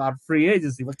think about free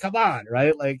agency, but come on,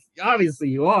 right? Like, obviously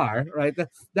you are, right?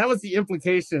 That was the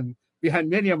implication behind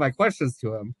many of my questions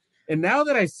to him. And now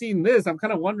that I've seen this, I'm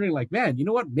kind of wondering, like, man, you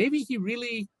know what? Maybe he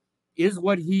really is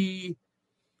what he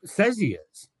says he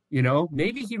is.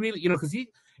 Maybe he really, because he,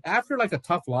 after like a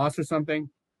tough loss or something,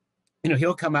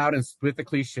 he'll come out and split the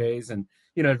cliches. And,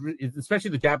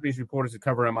 especially the Japanese reporters who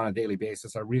cover him on a daily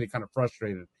basis are really kind of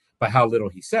frustrated by how little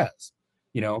he says,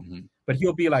 but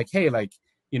he'll be like, hey, like,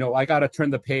 I got to turn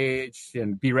the page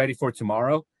and be ready for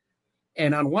tomorrow.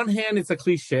 And on one hand, it's a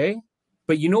cliche,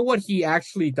 but you know what he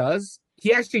actually does?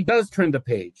 He actually does turn the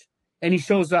page and he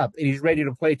shows up and he's ready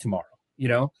to play tomorrow.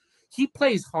 He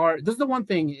plays hard. This is the one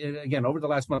thing, again, over the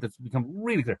last month, it's become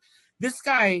really clear. This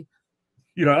guy,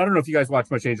 I don't know if you guys watch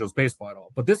much Angels baseball at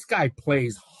all, but this guy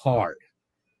plays hard,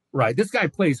 right? This guy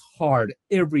plays hard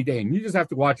every day, and you just have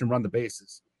to watch him run the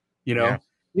bases. Yeah.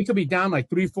 He could be down like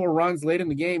 3-4 runs late in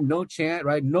the game, no chance,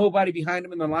 right? Nobody behind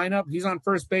him in the lineup. He's on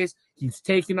first base. He's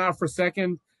taking off for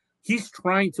second. He's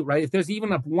trying to, right? If there's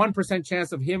even a 1%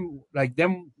 chance of him, like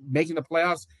them making the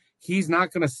playoffs, he's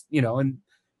not going to, and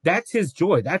that's his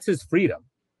joy. That's his freedom,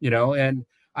 and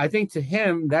I think to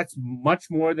him, that's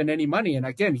much more than any money. And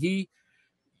again, he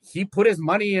put his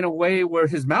money in a way where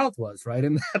his mouth was, right?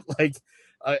 And that, like,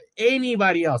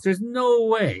 anybody else, there's no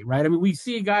way, right? I mean, we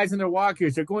see guys in their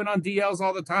walkers, they're going on DLs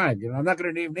all the time. I'm not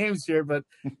going to name names here, but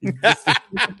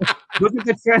look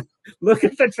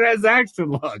at the transaction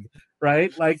log,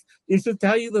 right? Like, it should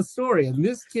tell you the story. And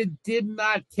this kid did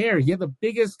not care. He had the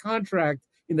biggest contract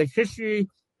in the history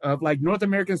of like North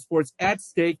American sports at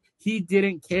stake. He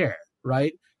didn't care,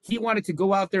 right? He wanted to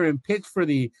go out there and pitch for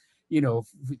the,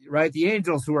 right, the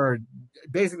Angels, who are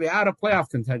basically out of playoff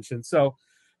contention. So,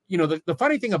 the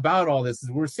funny thing about all this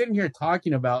is we're sitting here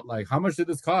talking about, like, how much did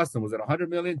this cost him? Was it 100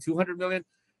 million, 200 million?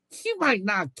 He might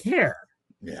not care.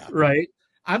 Yeah. Right.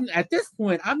 At this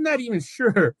point, I'm not even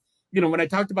sure, when I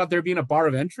talked about there being a bar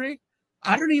of entry,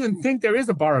 I don't even think there is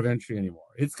a bar of entry anymore.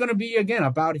 It's going to be, again,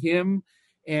 about him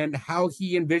and how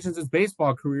he envisions his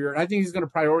baseball career. And I think he's going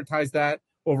to prioritize that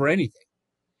over anything.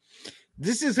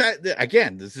 This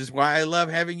is why I love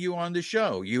having you on the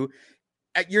show.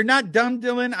 You're not dumb,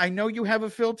 Dylan. I know you have a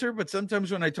filter, but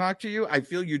sometimes when I talk to you, I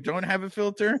feel you don't have a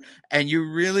filter, and you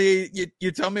really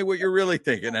you tell me what you're really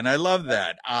thinking, and I love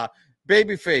that.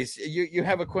 Babyface, you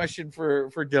have a question for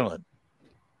Dylan?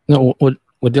 No, what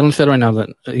Dylan said right now, that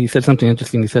he said something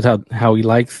interesting. He said how he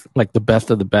likes, like, the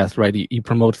best of the best, right? He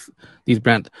promotes these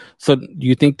brands. So do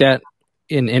you think that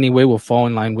in any way will fall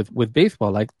in line with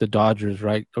baseball, like the Dodgers,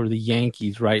 right? Or the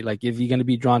Yankees, right? Like, is he going to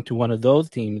be drawn to one of those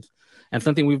teams? And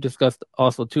something we've discussed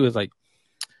also too is, like,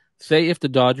 say if the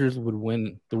Dodgers would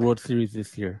win the World Series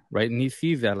this year, right? And he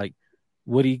sees that, like,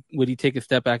 would he take a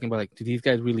step back and be like, do these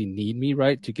guys really need me,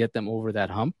 right, to get them over that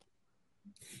hump?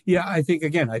 Yeah, I think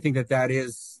that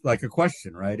is like a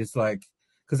question, right? It's like,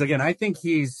 because again, I think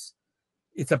it's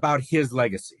about his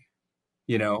legacy,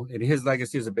 and his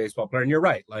legacy as a baseball player. And you're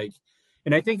right. Like,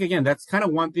 and I think, again, that's kind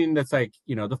of one thing that's like,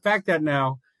 the fact that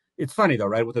now, it's funny though,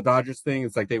 right? With the Dodgers thing,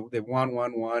 it's like they won,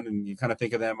 and you kind of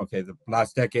think of them, okay, the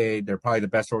last decade, they're probably the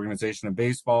best organization in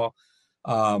baseball.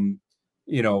 One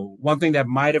thing that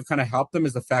might have kind of helped them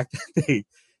is the fact that they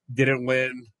didn't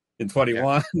win in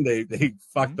 21. Yeah. They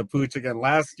fucked the pooch again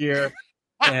last year.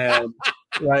 And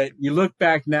right, you look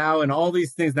back now and all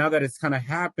these things, now that it's kind of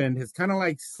happened, it's kind of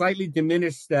like slightly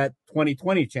diminished that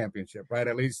 2020 championship, right?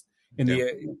 At least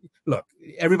in look,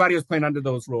 everybody was playing under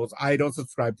those rules. I don't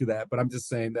subscribe to that, but I'm just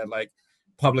saying that, like,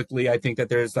 publicly, I think that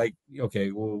there's like,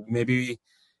 okay, well, maybe,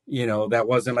 that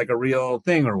wasn't like a real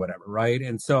thing or whatever, right?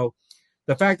 And so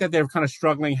the fact that they're kind of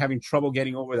struggling, having trouble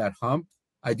getting over that hump,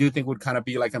 I do think would kind of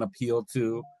be like an appeal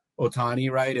to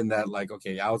Ohtani, right? And that, like,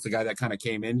 okay, I was the guy that kind of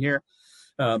came in here.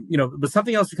 But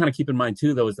something else to kind of keep in mind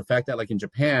too, though, is the fact that, like, in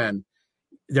Japan,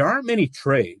 there aren't many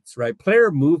trades, right? Player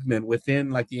movement within,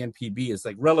 like, the NPB is,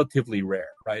 like, relatively rare,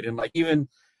 right? And, like, even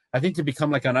I think to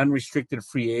become like an unrestricted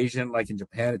free agent, like in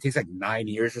Japan, it takes like 9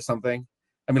 years or something.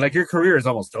 I mean, like, your career is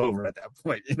almost over at that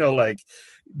point, like,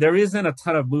 there isn't a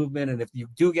ton of movement. And if you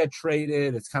do get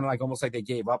traded, it's kind of like almost like they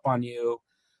gave up on you.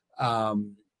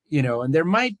 And there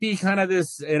might be kind of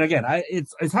this, and again,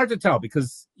 it's hard to tell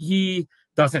because he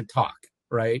doesn't talk,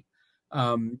 right?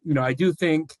 I do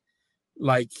think,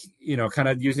 like, kind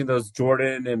of using those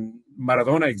Jordan and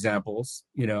Maradona examples,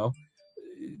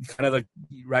 kind of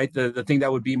the thing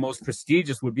that would be most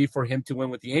prestigious would be for him to win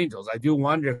with the Angels. I do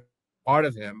wonder, part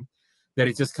of him, that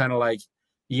it's just kind of like,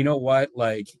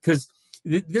 like, because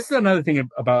this is another thing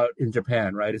about in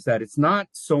Japan, right? Is that it's not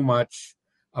so much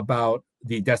about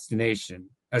the destination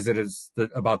as it is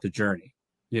about the journey,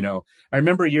 I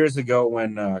remember years ago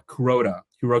when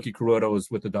Hiroki Kuroda was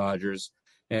with the Dodgers,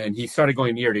 and he started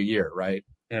going year to year, right?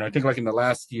 And I think like in the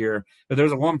last year, but there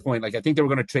was at one point, like I think they were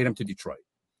going to trade him to Detroit.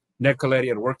 Ned Colletti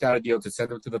had worked out a deal to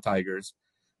send him to the Tigers,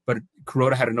 but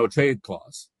Kuroda had a no trade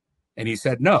clause, and he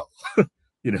said no.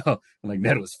 And like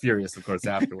Ned was furious, of course,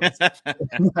 afterwards.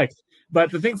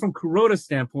 But the thing from Kuroda's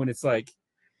standpoint, it's like,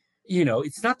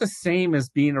 it's not the same as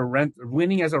being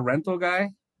winning as a rental guy,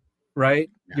 right?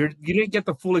 Yeah. You didn't get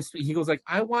the full experience. He goes like,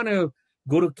 I want to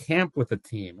go to camp with a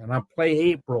team and I'll play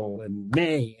April and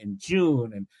May and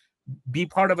June and be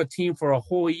part of a team for a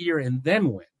whole year and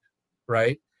then win,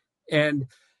 right? And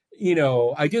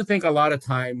I do think a lot of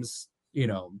times,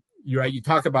 you're right. You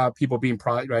talk about people being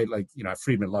right, like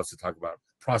Friedman loves to talk about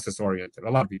process oriented. A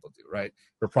lot of people do, right?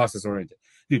 They're process oriented.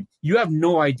 Dude, you have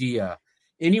no idea.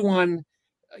 Anyone,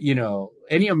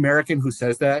 any American who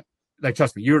says that, like,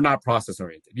 trust me, you're not process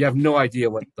oriented. You have no idea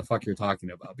what the fuck you're talking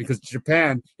about, because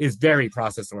Japan is very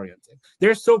process oriented.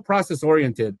 They're so process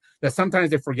oriented that sometimes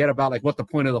they forget about like what the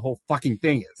point of the whole fucking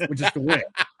thing is, which is to win,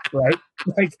 right?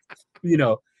 Like,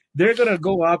 they're going to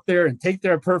go out there and take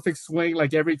their perfect swing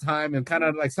like every time, and kind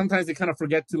of like sometimes they kind of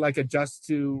forget to like adjust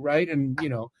to, right? And,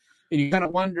 and you kind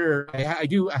of wonder, I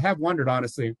have wondered,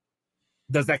 honestly,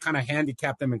 does that kind of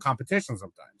handicap them in competition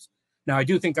sometimes? Now, I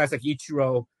do think guys like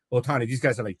Ichiro, Ohtani, these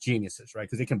guys are like geniuses, right?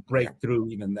 Because they can break through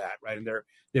even that, right? And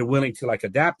they're willing to like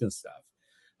adapt and stuff.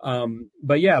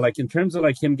 But yeah, like in terms of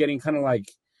like him getting kind of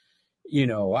like,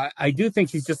 I do think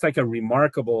he's just like a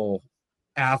remarkable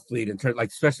athlete in terms, like,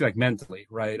 especially like mentally,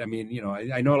 right? I mean,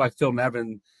 I know like Phil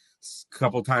Nevin a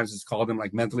couple of times has called him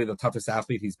like mentally the toughest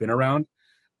athlete he's been around.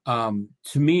 To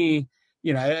me,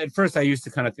 at first I used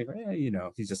to kind of think,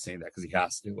 he's just saying that because he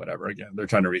has to, whatever. Again, they're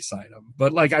trying to re-sign him.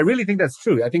 But like, I really think that's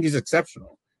true. I think he's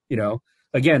exceptional,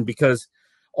 again, because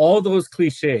all those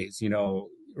cliches,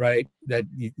 right, that,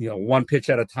 one pitch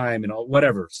at a time and all,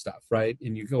 whatever stuff, right?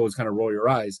 And you can always kind of roll your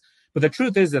eyes. But the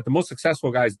truth is that the most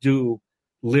successful guys do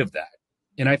live that.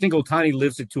 And I think Ohtani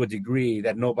lives it to a degree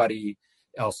that nobody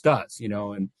else does,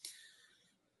 and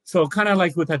so kind of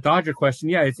like with that Dodger question,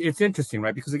 yeah, it's interesting,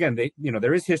 right? Because again,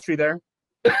 there is history there.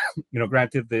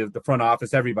 Granted, the front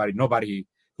office, everybody, nobody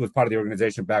who was part of the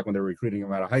organization back when they were recruiting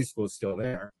him out of high school is still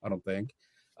there, I don't think.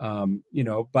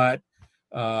 But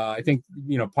I think,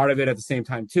 part of it at the same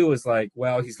time too is like,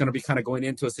 well, he's going to be kind of going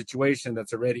into a situation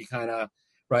that's already kind of,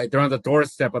 right, they're on the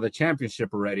doorstep of the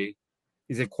championship already.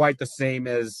 Is it quite the same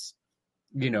as,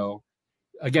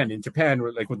 again, in Japan,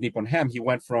 like with Nippon Ham, they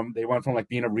went from like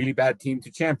being a really bad team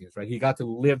to champions, right? He got to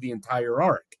live the entire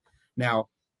arc. Now,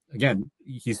 again,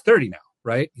 he's 30 now,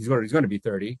 right? He's going to be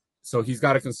 30. So he's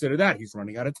got to consider that he's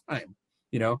running out of time,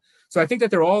 So I think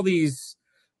that there are all these,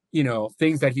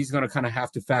 things that he's going to kind of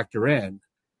have to factor in.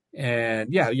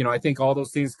 And yeah, I think all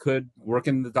those things could work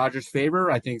in the Dodgers' favor.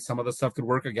 I think some of the stuff could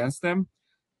work against them.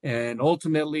 And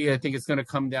ultimately, I think it's going to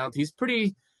come down to, he's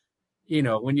pretty,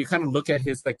 when you kind of look at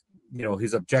his, like,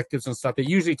 his objectives and stuff, they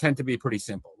usually tend to be pretty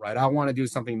simple, right? I want to do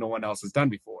something no one else has done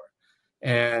before.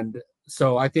 And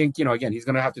so I think, again, he's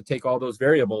going to have to take all those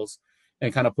variables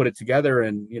and kind of put it together,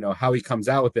 and, how he comes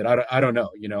out with it. I don't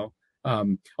know,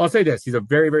 I'll say this. He's a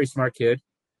very, very smart kid.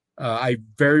 I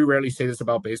very rarely say this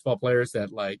about baseball players,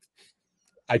 that like,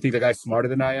 I think the guy's smarter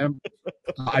than I am.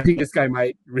 I think this guy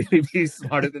might really be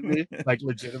smarter than me, like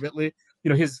legitimately.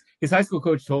 His high school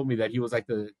coach told me that he was like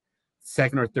the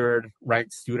second or third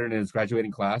ranked student in his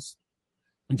graduating class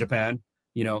in Japan.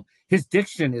 His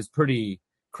diction is pretty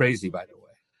crazy, by the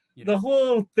way. The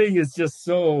whole thing is just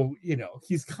so,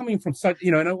 he's coming from such,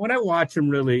 and when I watch him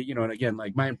really, and again,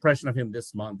 like my impression of him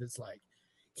this month, it's like,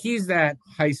 he's that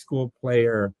high school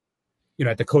player,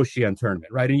 at the Koshien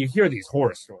tournament, right? And you hear these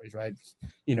horror stories, right?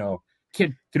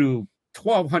 Kid threw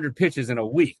 1,200 pitches in a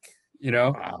week,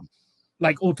 wow.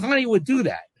 Like Ohtani would do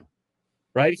that,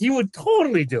 right? He would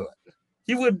totally do it.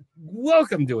 He would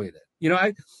welcome doing it.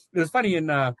 It was funny.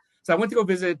 So I went to go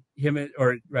visit him,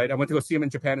 I went to go see him in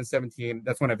Japan in 2017.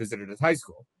 That's when I visited his high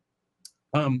school.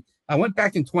 I went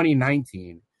back in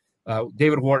 2019.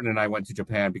 David Wharton and I went to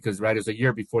Japan because, right, it was a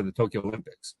year before the Tokyo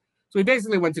Olympics. So we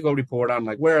basically went to go report on,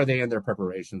 like, where are they in their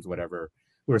preparations, whatever.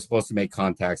 We were supposed to make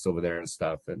contacts over there and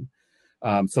stuff.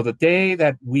 And so the day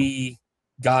that we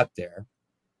got there,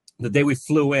 the day we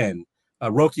flew in,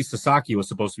 Roki Sasaki was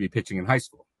supposed to be pitching in high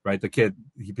school, right? The kid,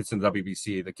 he pitched in the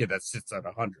WBC, the kid that sits at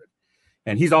 100.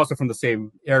 And he's also from the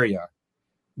same area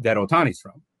that Ohtani's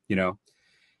from,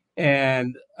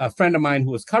 And a friend of mine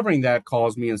who was covering that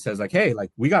calls me and says, like, hey, like,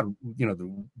 we got,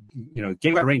 the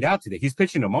game got rained out today. He's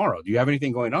pitching tomorrow. Do you have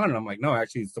anything going on? And I'm like, no,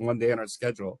 actually, it's the one day on our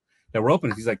schedule that we're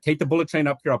open. He's like, take the bullet train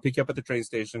up here. I'll pick you up at the train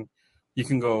station. We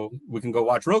can go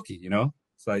watch Roki,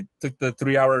 So I took the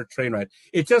 3-hour train ride.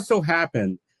 It just so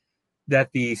happened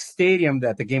that the stadium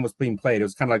that the game was being played, it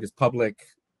was kind of like this public,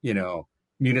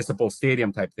 municipal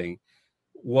stadium type thing,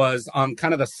 was on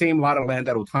kind of the same lot of land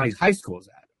that Ohtani's high school is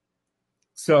at.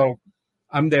 So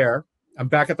I'm there. I'm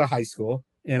back at the high school,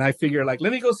 and I figure, like,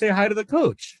 let me go say hi to the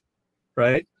coach,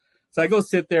 right? So I go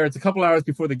sit there. It's a couple hours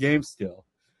before the game still.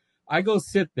 I go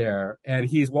sit there, and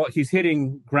he's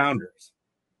hitting grounders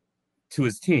to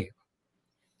his team.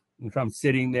 And I'm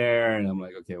sitting there, and I'm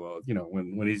like, okay, well,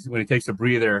 when he takes a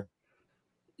breather,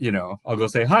 I'll go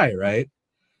say hi, right?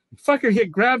 Fucker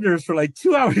hit grounders for like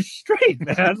 2 hours straight,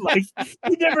 man. Like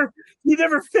he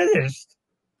never finished.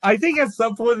 I think at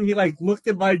some point he like looked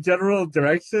in my general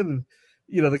direction.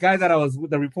 And,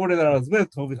 the reporter that I was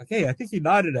with told me like, hey, I think he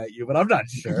nodded at you, but I'm not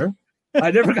sure. I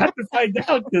never got to find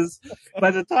out because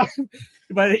at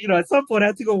some point I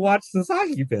had to go watch this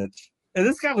hockey pitch. And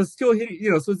this guy was still hitting,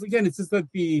 so it's just like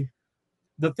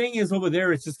the thing is over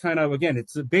there, it's just kind of, again,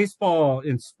 it's baseball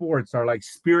and sports are like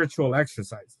spiritual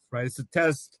exercises, right? It's to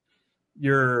test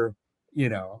your,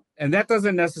 and that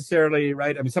doesn't necessarily,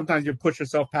 right? I mean, sometimes you push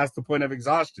yourself past the point of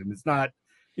exhaustion. It's not,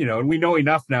 and we know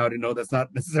enough now to know that's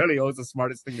not necessarily always the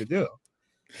smartest thing to do.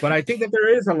 But I think that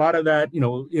there is a lot of that, in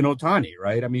Ohtani,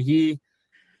 right? I mean, he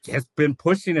has been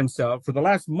pushing himself for the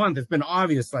last month. It's been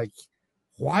obvious, like,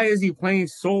 why is he playing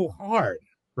so hard,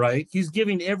 right? He's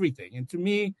giving everything. And to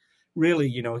me, really,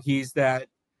 he's that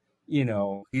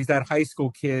high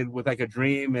school kid with like a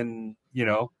dream, and,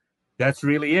 that's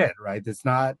really it, right? It's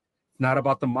not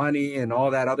about the money and all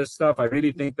that other stuff. I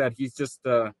really think that he's just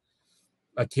a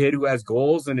kid who has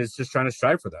goals and is just trying to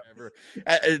strive for them.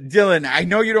 Dylan, I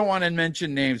know you don't want to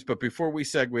mention names, but before we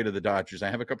segue to the Dodgers, I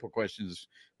have a couple of questions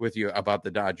with you about the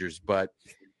Dodgers, but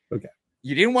okay.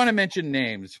 You didn't want to mention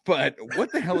names, but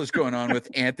what the hell is going on with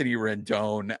Anthony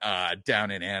Rendon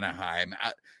down in Anaheim?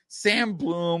 Sam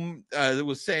Bloom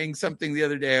was saying something the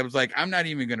other day. I was like, I'm not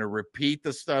even going to repeat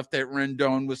the stuff that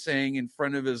Rendon was saying in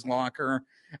front of his locker.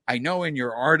 I know in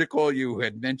your article you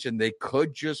had mentioned they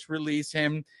could just release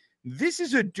him. This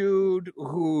is a dude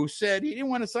who said he didn't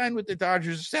want to sign with the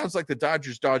Dodgers. It sounds like the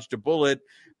Dodgers dodged a bullet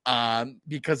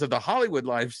because of the Hollywood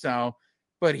lifestyle.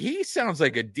 But he sounds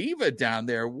like a diva down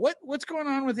there. What's going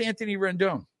on with Anthony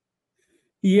Rendon?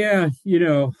 Yeah,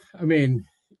 I mean,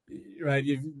 right.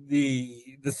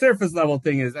 The surface level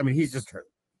thing is, I mean, he's just hurt.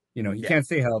 He can't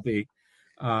stay healthy.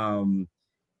 And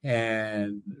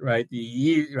right,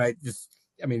 he's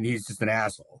just an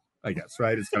asshole, I guess,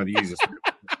 right? It's kind of the easiest.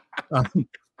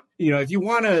 If you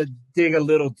want to dig a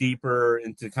little deeper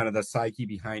into kind of the psyche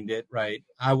behind it, right,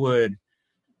 I would,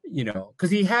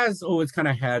 because he has always kind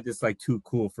of had this like too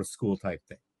cool for school type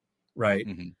thing, right?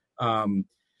 Mm-hmm.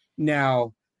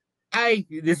 Now,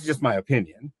 this is just my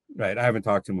opinion, right? I haven't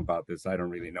talked to him about this. I don't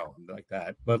really know him like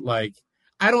that, but like,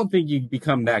 I don't think you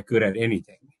become that good at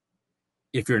anything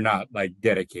if you're not like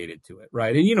dedicated to it,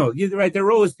 right? And right, there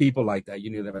are always people like that. You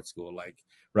knew them at school, like,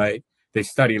 right? They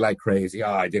study like crazy.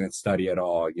 Oh, I didn't study at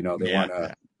all. They want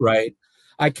to, right?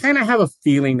 I kind of have a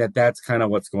feeling that that's kind of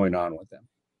what's going on with them,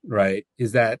 right?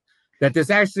 Is that this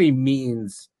actually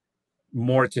means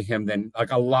more to him than,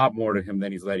 like, a lot more to him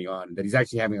than he's letting on, that he's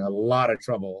actually having a lot of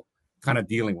trouble kind of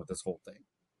dealing with this whole thing,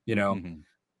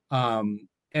 Mm-hmm.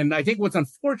 And I think what's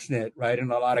unfortunate, right,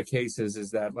 in a lot of cases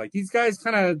is that, like, these guys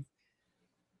kind of,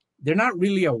 they're not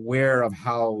really aware of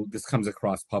how this comes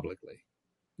across publicly,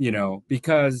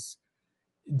 because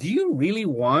do you really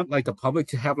want like the public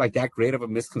to have like that great of a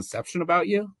misconception about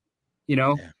you,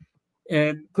 Yeah.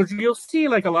 And because you'll see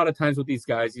like a lot of times with these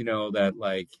guys, that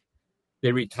like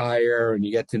they retire and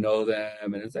you get to know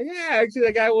them and it's like, yeah, actually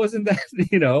that guy wasn't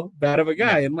that, bad of a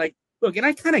guy. Yeah. And like, look, and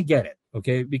I kind of get it.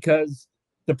 Okay. Because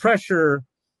the pressure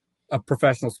of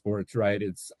professional sports, right?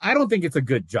 I don't think it's a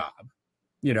good job,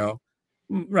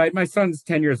 right? My son's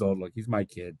 10 years old. Look, he's my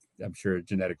kid. I'm sure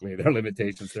genetically there are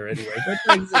limitations there anyway, but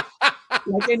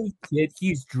like any kid,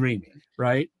 he's dreaming,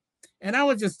 right? And I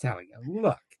was just telling him,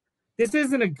 look, this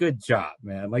isn't a good job,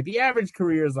 man. Like the average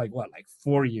career is like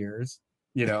 4 years,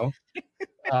 you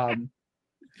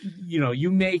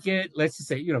make it, let's just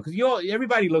say, because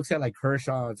everybody looks at like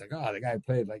Kershaw. It's like, oh, the guy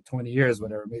played like 20 years,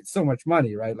 whatever, made so much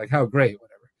money, right? Like how great,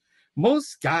 whatever.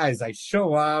 Most guys like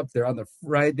show up, they're on the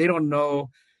right. They don't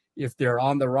know if they're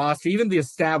on the roster, even the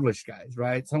established guys,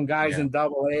 right? Some guys in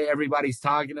AA, everybody's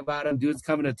talking about him. Dude's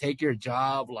coming to take your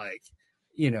job, like,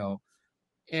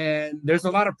 and there's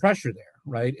a lot of pressure there,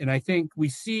 right? And I think we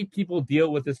see people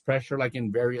deal with this pressure like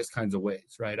in various kinds of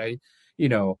ways, right?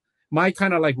 My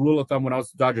kind of like rule of thumb when I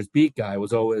was the Dodgers beat guy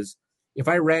was always, if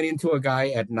I ran into a guy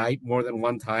at night more than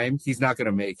one time, he's not going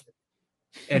to make it.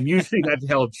 And usually that's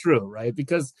held true, right?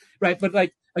 Because, right, but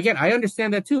like again, I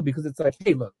understand that too, because it's like,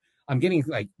 hey, look, I'm getting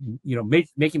like,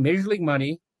 making major league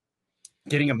money,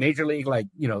 getting a major league, like,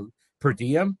 per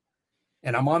diem.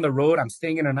 And I'm on the road. I'm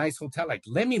staying in a nice hotel. Like,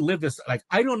 let me live this. Like,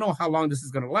 I don't know how long this is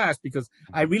going to last because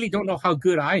I really don't know how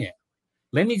good I am.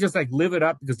 Let me just like live it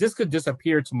up because this could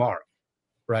disappear tomorrow.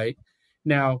 Right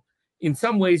now, in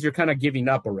some ways, you're kind of giving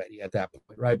up already at that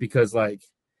point. Right. Because like,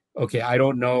 okay, I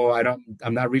don't know.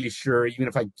 I'm not really sure. Even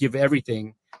if I give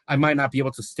everything, I might not be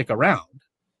able to stick around.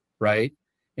 Right.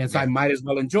 And so I might as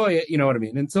well enjoy it. You know what I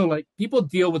mean? And so like people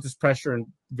deal with this pressure in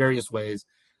various ways.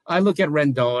 I look at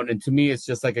Rendon, and to me, it's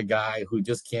just like a guy who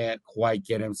just can't quite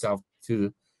get himself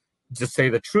to just say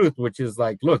the truth, which is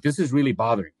like, look, this is really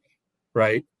bothering me,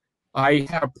 right? I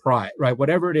have pride, right?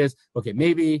 Whatever it is, okay,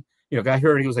 maybe, I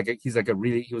heard he was a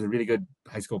really good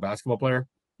high school basketball player,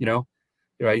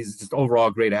 right? He's just overall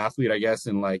great athlete, I guess,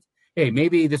 and like, hey,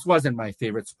 maybe this wasn't my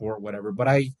favorite sport, whatever, but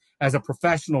I, as a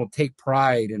professional, take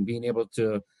pride in being able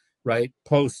to, right,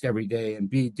 post every day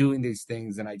and be doing these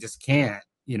things, and I just can't,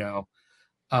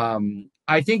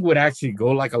 I think would actually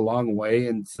go like a long way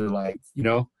into like,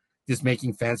 just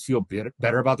making fans feel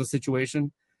better about the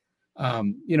situation.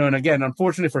 And again,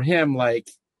 unfortunately for him, like,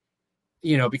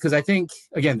 because I think,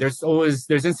 again, there's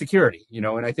insecurity,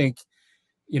 and I think,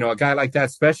 a guy like that,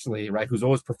 especially, right, who's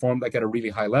always performed like at a really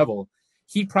high level,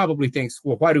 he probably thinks,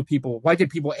 well, why did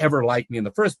people ever like me in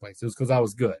the first place? It was because I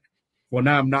was good. Well,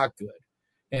 now I'm not good.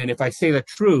 And if I say the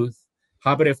truth,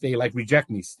 how about if they like reject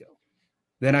me still?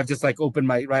 Then I've just like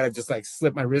I've just like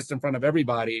slipped my wrist in front of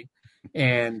everybody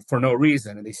and for no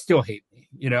reason, and they still hate me,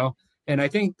 And I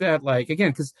think that like,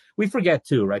 again, because we forget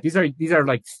too, right? These are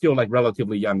like still like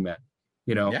relatively young men,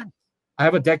 Yeah. I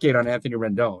have a decade on Anthony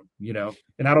Rendon,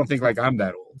 and I don't think like I'm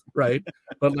that old, right?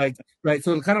 But like, right.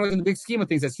 So kind of like in the big scheme of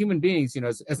things, as human beings,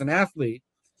 as an athlete,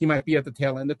 he might be at the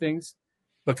tail end of things,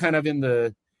 but kind of in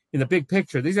the big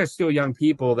picture, these are still young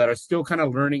people that are still kind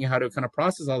of learning how to kind of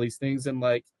process all these things. And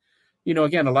like,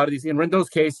 again, a lot of these, in Rendon's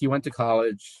case, he went to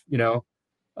college,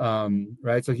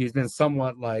 right? So he's been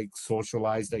somewhat like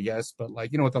socialized, I guess. But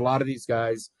like, with a lot of these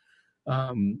guys,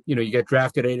 you get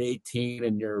drafted at 18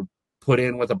 and you're put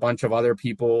in with a bunch of other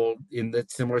people in the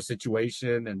similar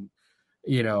situation. And,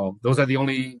 those are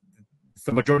the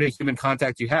majority of human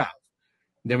contact you have.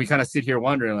 And then we kind of sit here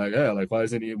wondering like, like, why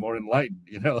isn't he more enlightened?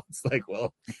 It's like,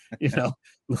 well,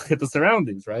 look at the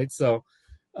surroundings, right? So,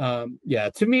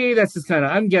 to me, that's just kind of,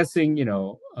 I'm guessing,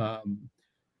 down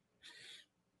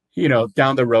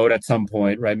the road at some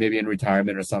point, right? Maybe in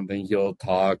retirement or something, he'll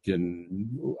talk and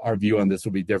our view on this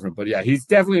will be different. But yeah, he's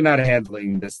definitely not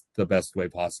handling this the best way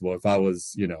possible. If I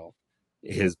was,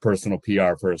 his personal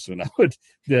PR person, I would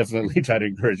definitely try to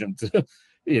encourage him to,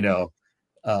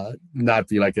 not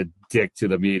be like a dick to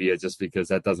the media just because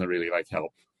that doesn't really like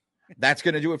help. That's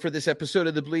going to do it for this episode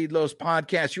of the Bleed Los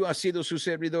Podcast. Yo ha sido su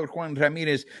servidor Juan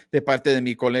Ramírez de parte de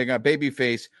mi colega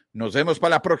Babyface. Nos vemos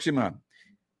para la próxima.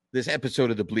 This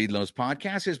episode of the Bleed Los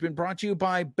Podcast has been brought to you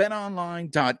by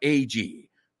betonline.ag,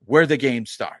 where the game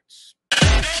starts.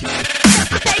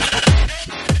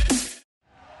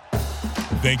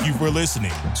 Thank you for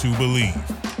listening to Believe.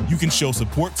 You can show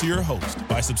support to your host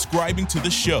by subscribing to the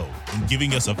show and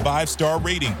giving us a 5-star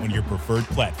rating on your preferred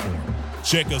platform.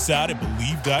 Check us out at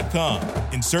Believe.com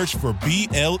and search for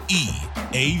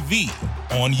BLEAV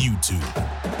on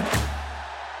YouTube.